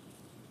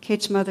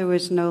 Kate's mother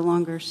was no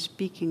longer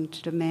speaking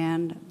to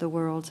demand the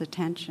world's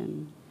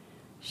attention.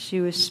 She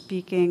was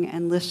speaking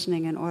and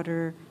listening in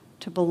order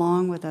to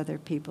belong with other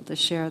people, to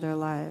share their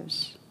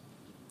lives.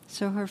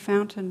 So her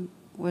fountain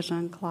was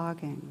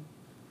unclogging,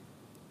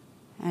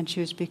 and she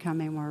was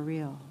becoming more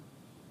real.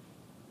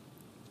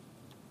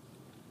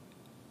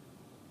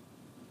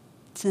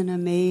 It's an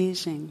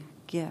amazing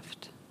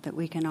gift that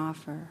we can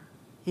offer,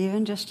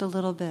 even just a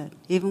little bit,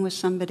 even with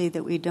somebody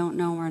that we don't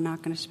know and we're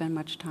not going to spend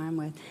much time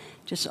with.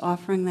 Just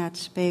offering that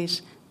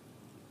space,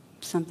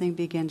 something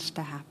begins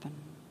to happen.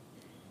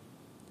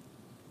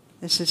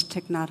 This is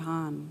Thich Nhat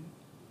Hanh.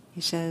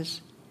 He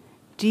says,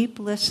 deep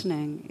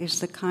listening is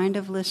the kind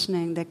of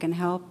listening that can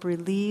help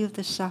relieve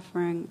the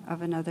suffering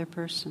of another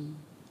person.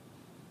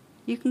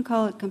 You can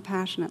call it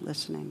compassionate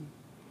listening.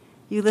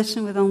 You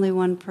listen with only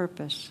one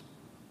purpose,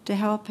 to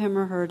help him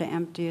or her to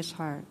empty his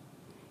heart.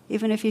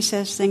 Even if he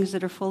says things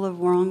that are full of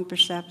wrong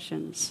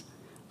perceptions,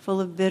 full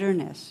of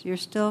bitterness, you're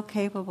still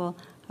capable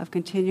of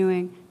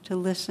continuing to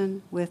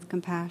listen with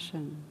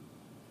compassion.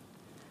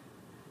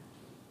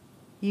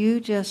 You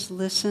just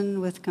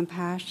listen with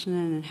compassion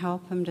and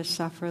help him to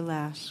suffer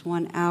less.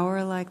 1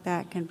 hour like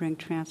that can bring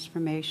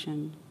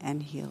transformation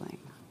and healing.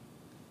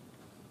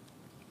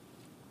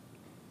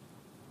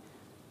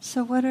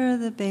 So what are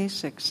the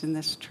basics in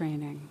this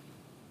training?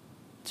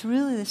 It's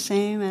really the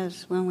same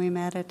as when we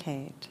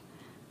meditate.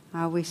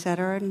 We set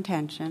our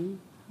intention,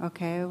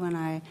 okay, when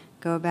I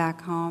go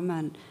back home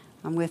and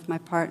I'm with my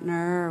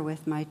partner or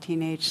with my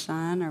teenage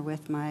son or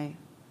with my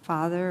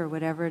father or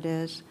whatever it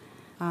is,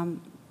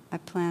 I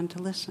plan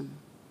to listen,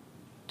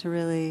 to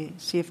really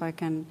see if I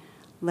can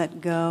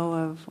let go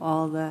of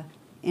all the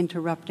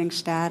interrupting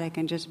static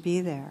and just be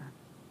there.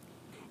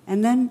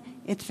 And then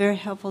it's very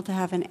helpful to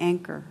have an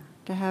anchor,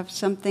 to have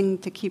something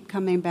to keep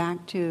coming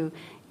back to,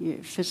 your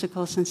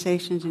physical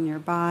sensations in your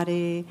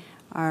body,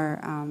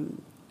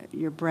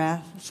 your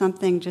breath,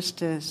 something just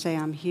to say,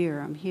 I'm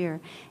here.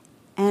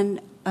 And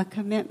a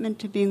commitment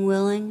to being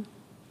willing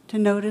to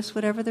notice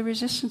whatever the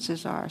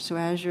resistances are. So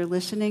as you're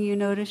listening, you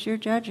notice you're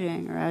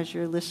judging, or as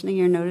you're listening,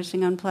 you're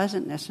noticing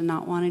unpleasantness and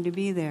not wanting to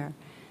be there.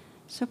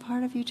 So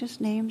part of you just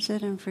names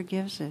it and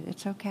forgives it.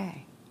 It's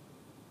okay.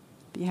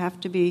 You have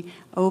to be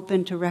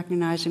open to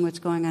recognizing what's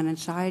going on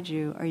inside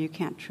you, or you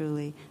can't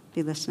truly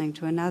be listening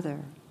to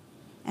another.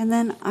 And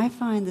then I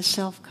find the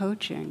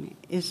self-coaching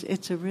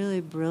it's a really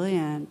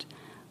brilliant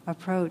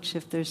approach.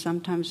 If there's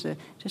sometimes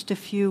just a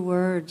few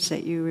words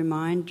that you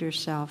remind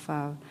yourself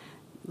of,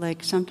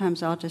 like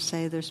sometimes I'll just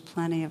say there's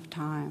plenty of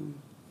time,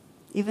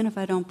 even if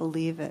I don't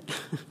believe it.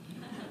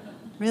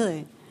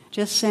 Really,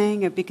 just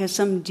saying it because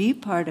some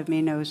deep part of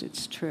me knows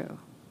it's true.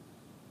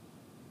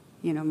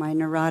 You know, my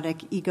neurotic,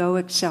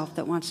 egoic self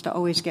that wants to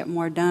always get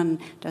more done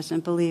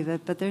doesn't believe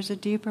it, but there's a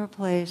deeper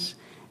place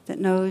that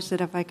knows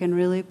that if I can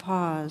really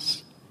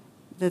pause,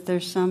 that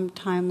there's some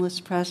timeless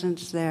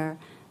presence there,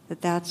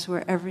 that's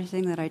where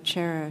everything that I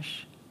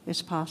cherish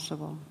is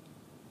possible.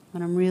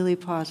 When I'm really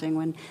pausing,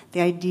 when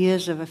the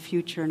ideas of a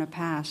future and a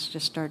past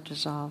just start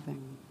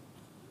dissolving.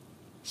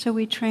 So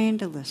we train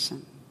to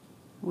listen.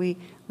 We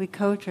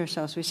coach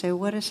ourselves. We say,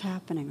 what is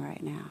happening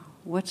right now?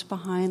 What's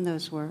behind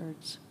those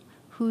words?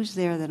 Who's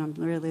there that I'm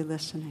really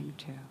listening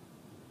to?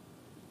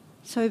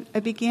 So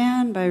I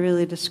began by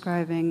really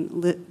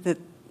describing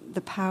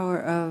the power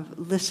of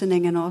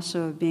listening and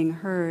also of being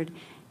heard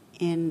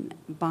in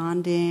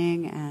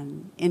bonding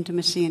and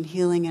intimacy and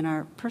healing in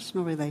our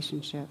personal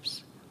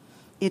relationships.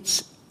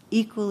 It's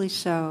equally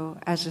so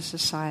as a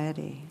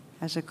society,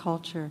 as a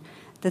culture,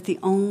 that the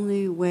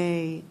only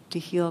way to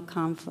heal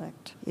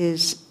conflict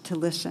is to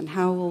listen.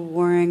 How will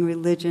warring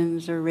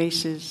religions or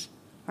races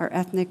or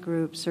ethnic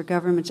groups or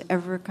governments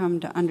ever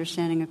come to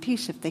understanding of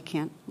peace if they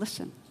can't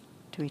listen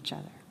to each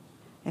other,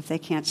 if they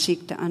can't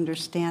seek to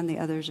understand the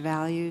other's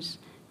values,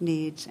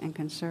 needs, and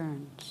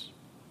concerns?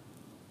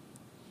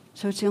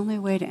 So it's the only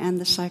way to end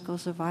the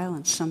cycles of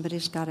violence.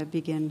 Somebody's got to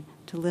begin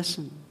to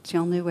listen. It's the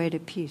only way to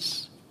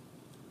peace.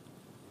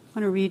 I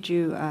want to read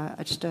you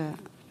just a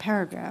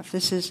paragraph.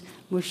 This is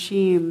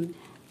Mushim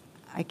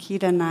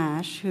Aikida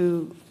Nash,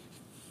 who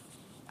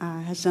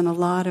has done a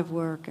lot of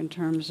work in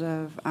terms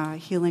of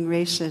healing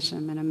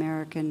racism in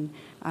American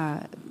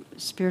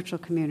spiritual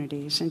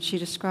communities. And she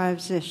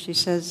describes this. She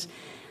says,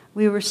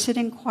 "We were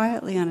sitting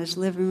quietly on his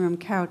living room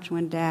couch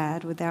when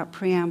Dad, without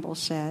preamble,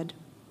 said,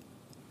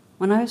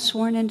 'When I was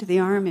sworn into the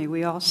Army,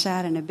 we all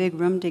sat in a big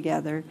room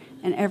together,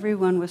 and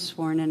everyone was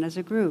sworn in as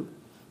a group.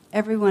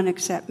 Everyone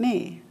except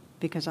me,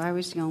 because I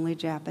was the only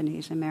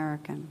Japanese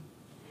American.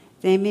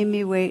 They made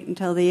me wait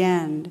until the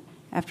end,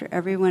 after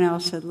everyone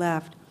else had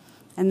left,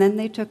 and then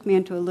they took me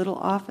into a little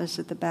office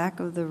at the back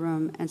of the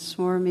room and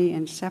swore me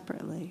in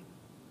separately.'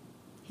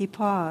 He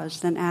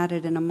paused, then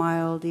added in a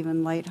mild,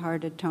 even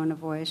light-hearted tone of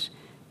voice,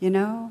 'You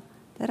know,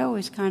 that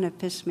always kind of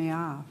pissed me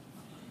off.'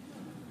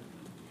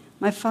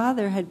 My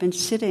father had been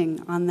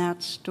sitting on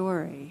that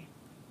story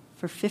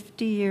for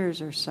 50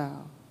 years or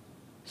so,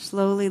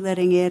 slowly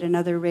letting it and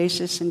other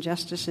racist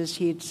injustices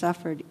he had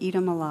suffered eat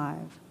him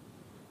alive.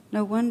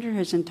 No wonder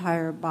his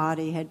entire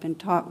body had been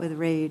taut with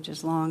rage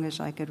as long as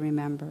I could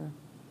remember.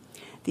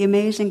 The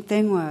amazing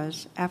thing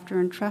was,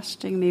 after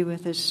entrusting me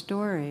with his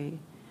story,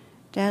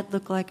 Dad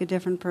looked like a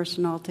different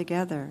person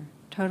altogether,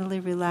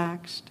 totally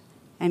relaxed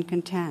and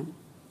content.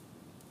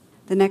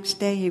 The next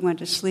day he went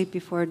to sleep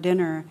before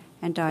dinner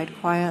and died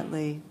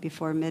quietly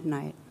before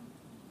midnight."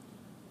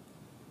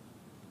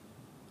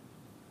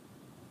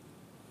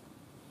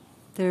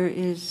 There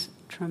is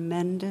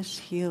tremendous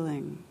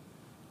healing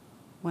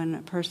when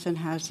a person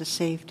has the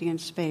safety and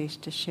space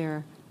to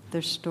share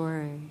their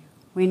story.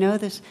 We know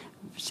this,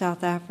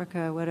 South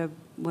Africa,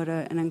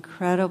 an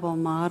incredible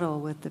model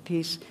with the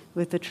peace,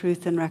 with the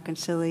Truth and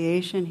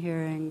Reconciliation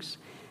hearings,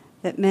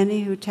 that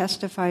many who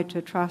testified to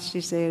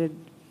atrocities they had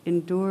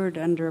endured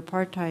under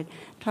apartheid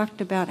talked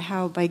about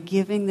how by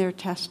giving their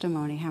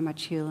testimony, how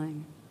much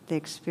healing they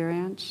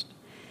experienced.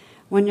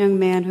 One young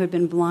man who had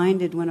been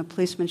blinded when a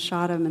policeman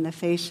shot him in the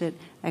face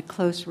at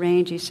close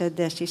range, he said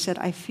this. He said,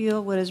 "I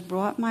feel what has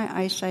brought my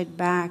eyesight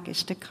back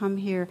is to come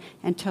here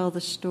and tell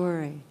the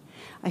story.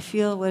 I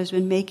feel what has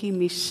been making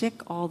me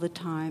sick all the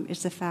time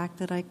is the fact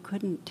that I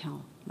couldn't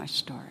tell my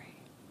story."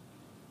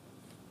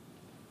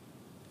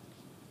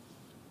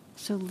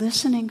 So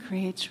listening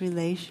creates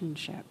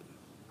relationship.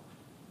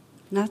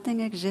 Nothing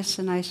exists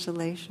in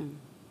isolation.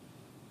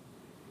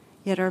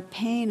 Yet our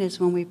pain is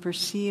when we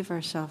perceive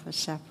ourselves as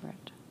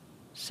separate.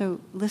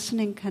 So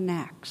listening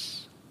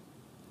connects.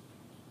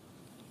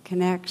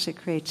 It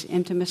creates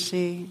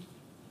intimacy.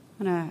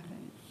 I'm going to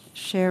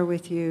share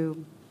with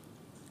you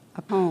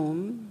a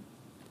poem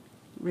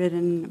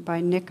written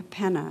by Nick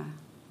Penna.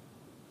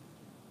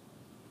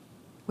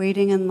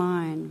 Waiting in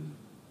line.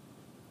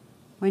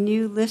 When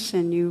you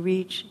listen, you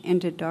reach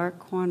into dark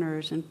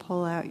corners and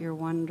pull out your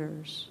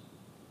wonders.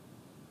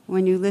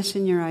 When you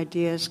listen, your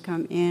ideas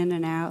come in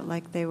and out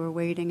like they were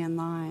waiting in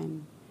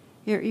line.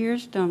 Your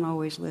ears don't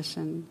always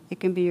listen. It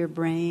can be your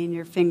brain,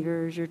 your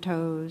fingers, your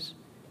toes.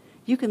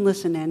 You can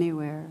listen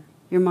anywhere.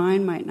 Your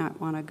mind might not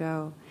want to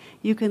go.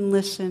 You can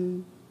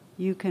listen.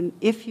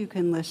 If you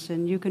can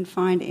listen, you can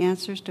find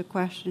answers to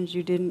questions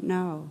you didn't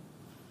know.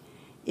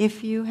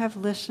 If you have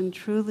listened,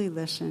 truly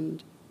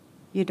listened,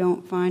 you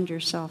don't find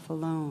yourself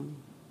alone.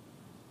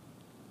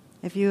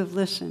 If you have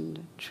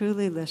listened,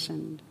 truly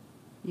listened,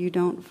 you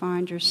don't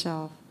find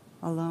yourself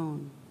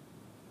alone.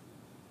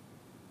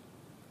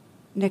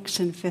 Nick's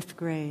in 5th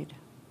grade.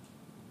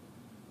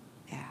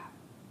 Yeah.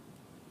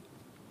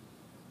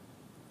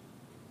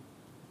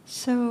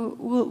 So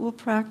we'll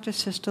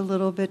practice just a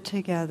little bit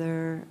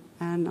together,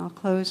 and I'll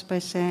close by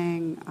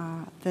saying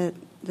that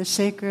the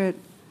sacred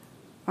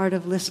art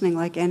of listening,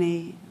 like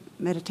any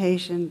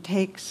meditation,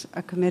 takes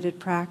a committed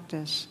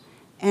practice,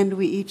 and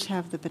we each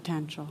have the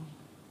potential.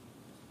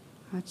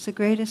 It's the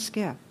greatest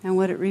gift, and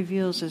what it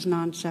reveals is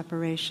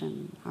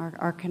non-separation,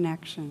 our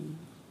connection.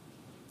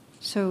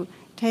 So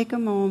take a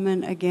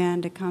moment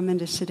again to come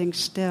into sitting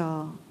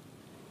still,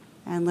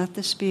 and let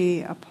this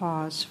be a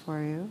pause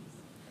for you.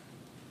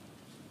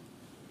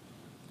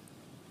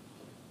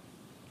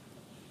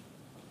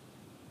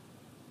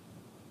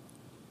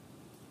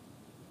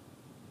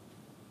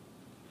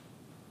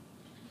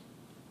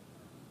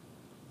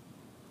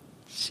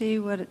 See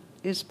what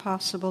is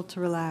possible to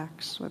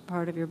relax, what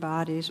part of your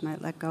bodies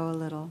might let go a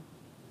little.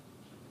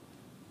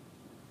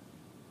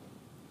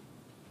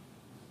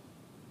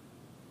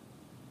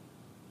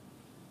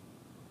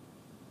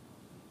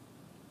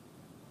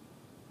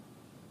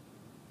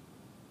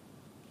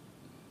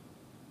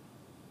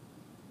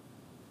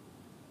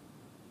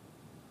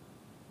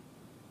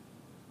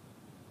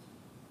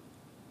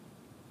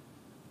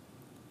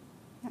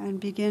 And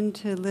begin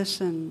to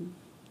listen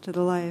to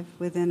the life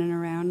within and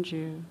around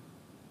you,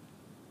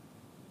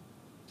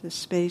 the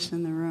space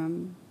in the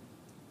room.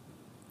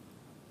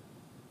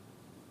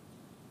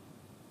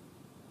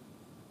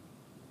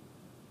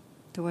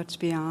 To what's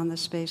beyond the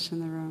space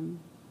in the room.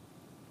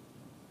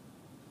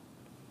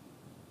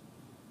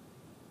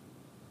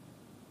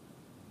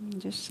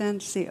 And just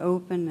sense the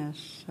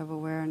openness of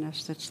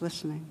awareness that's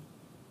listening.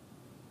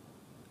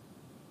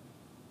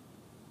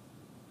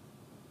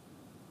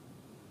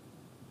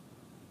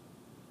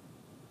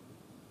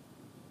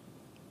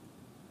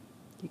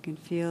 You can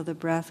feel the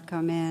breath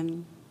come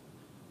in.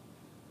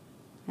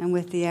 And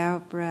with the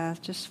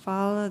out-breath, just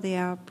follow the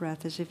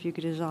out-breath as if you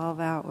could dissolve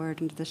outward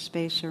into the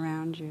space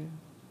around you.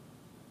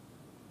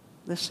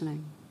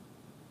 Listening.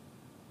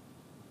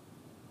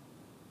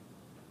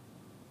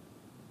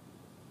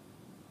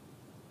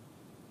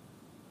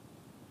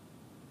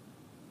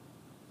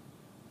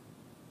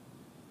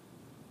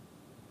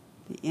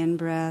 The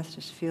in-breath,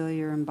 just feel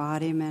your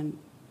embodiment,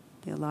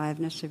 the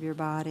aliveness of your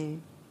body.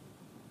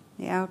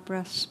 The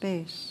out-breath,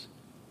 space,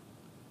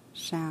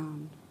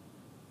 sound.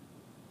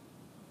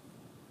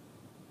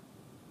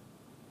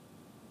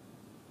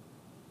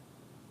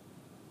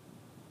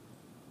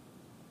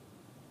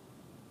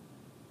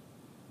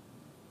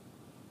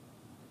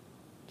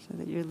 So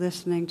that you're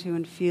listening to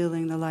and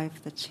feeling the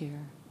life that's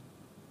here.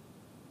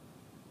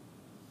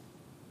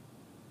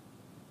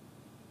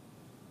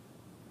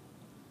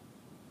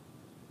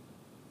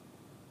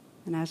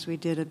 And as we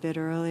did a bit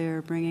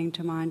earlier, bringing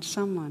to mind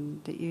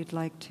someone that you'd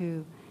like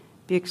to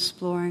be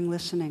exploring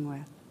listening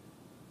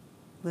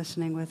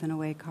with an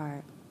awake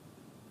heart.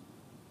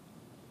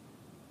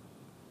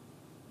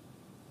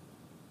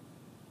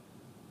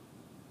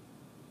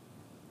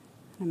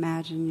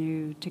 Imagine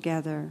you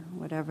together,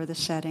 whatever the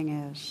setting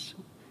is.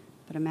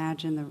 But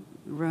imagine the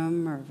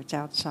room, or if it's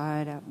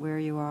outside, out where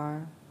you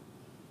are.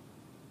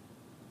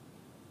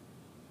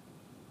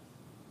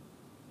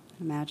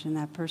 Imagine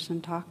that person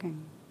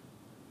talking.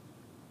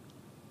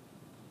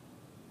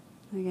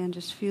 Again,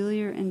 just feel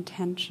your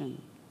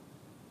intention.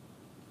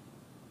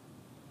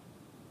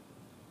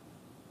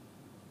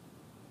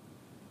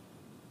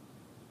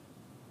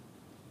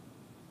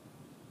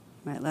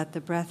 Might let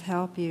the breath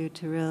help you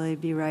to really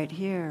be right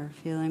here,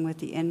 feeling with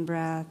the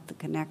in-breath, the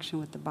connection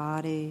with the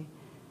body,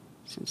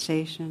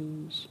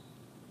 sensations.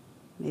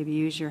 Maybe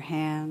use your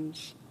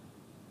hands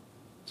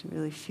to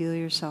really feel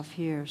yourself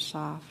here,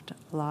 soft,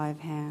 alive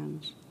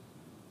hands.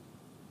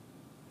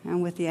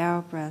 And with the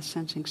out-breath,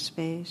 sensing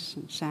space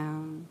and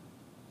sound.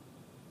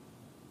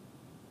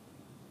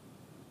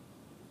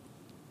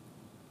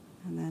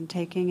 And then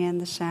taking in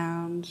the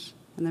sounds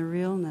and the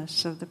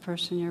realness of the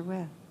person you're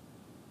with.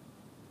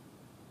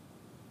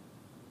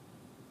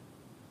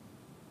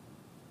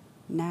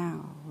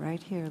 Now,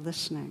 right here,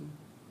 listening.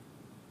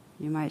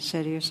 You might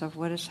say to yourself,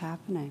 what is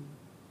happening?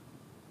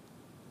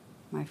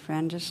 My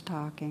friend is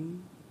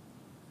talking.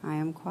 I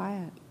am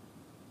quiet.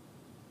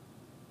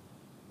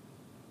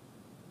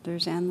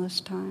 There's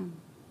endless time.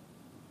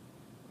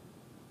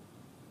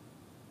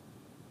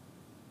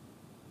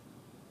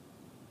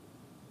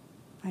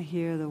 I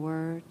hear the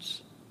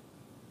words.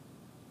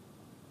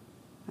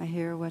 I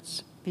hear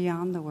what's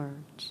beyond the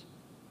words.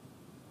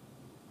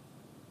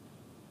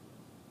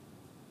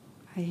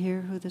 I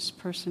hear who this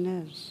person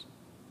is.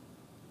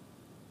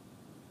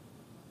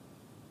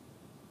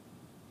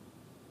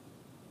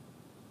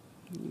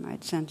 You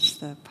might sense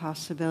the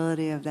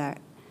possibility of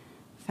that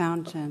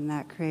fountain,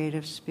 that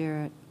creative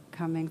spirit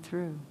coming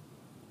through.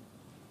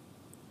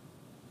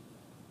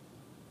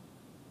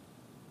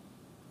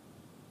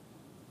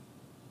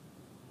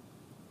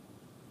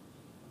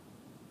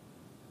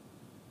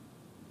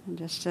 And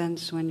just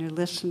sense when you're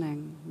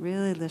listening,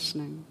 really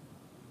listening,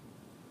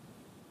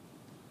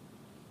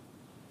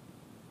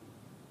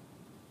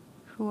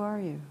 who are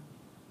you?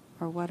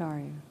 Or what are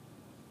you?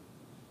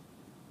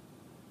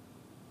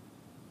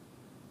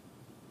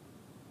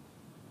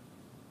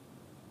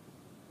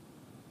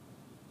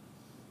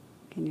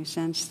 Can you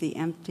sense the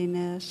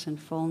emptiness and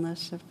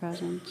fullness of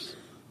presence?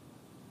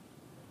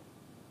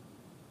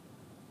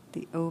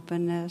 The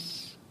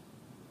openness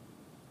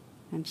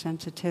and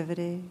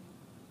sensitivity?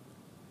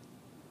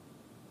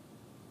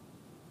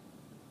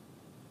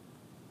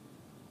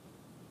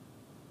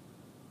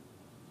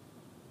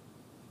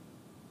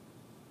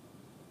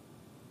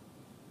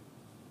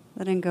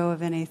 Letting go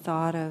of any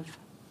thought of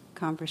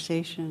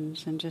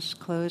conversations and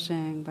just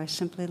closing by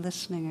simply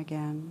listening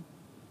again,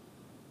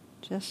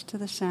 just to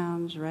the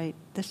sounds right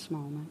this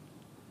moment.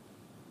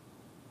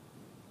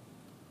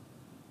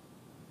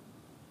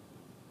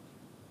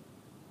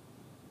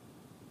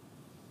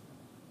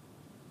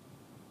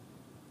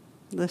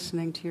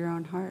 Listening to your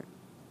own heart,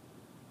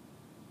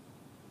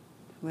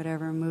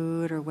 whatever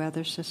mood or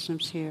weather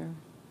system's here.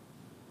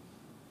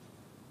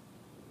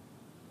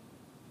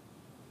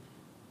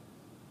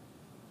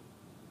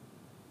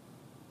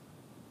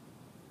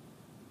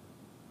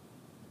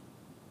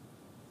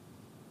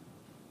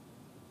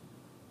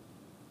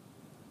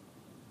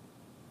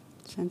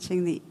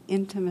 Sensing the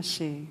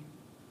intimacy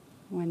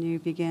when you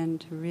begin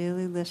to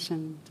really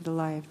listen to the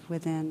life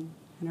within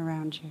and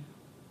around you.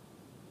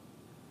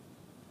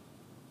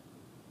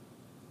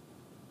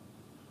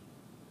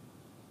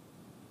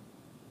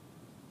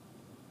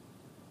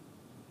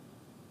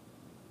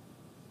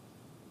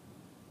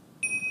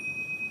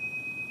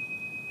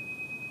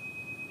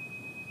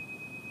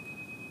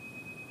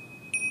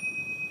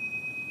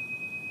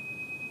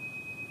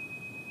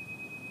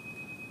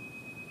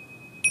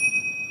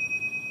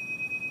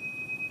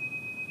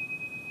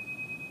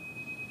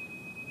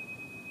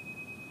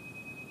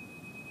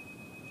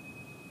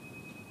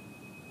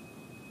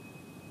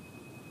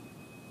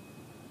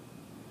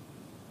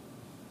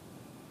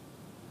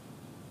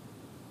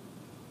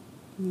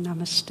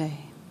 Namaste.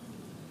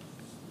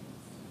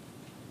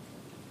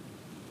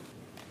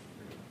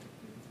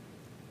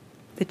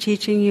 The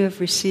teaching you have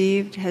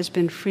received has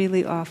been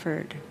freely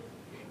offered.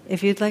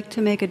 If you'd like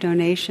to make a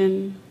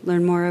donation,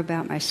 learn more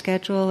about my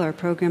schedule or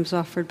programs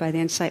offered by the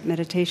Insight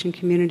Meditation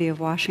Community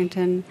of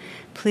Washington,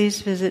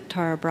 please visit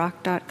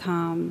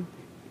tarabrock.com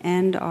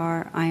and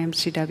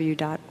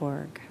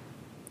imcw.org.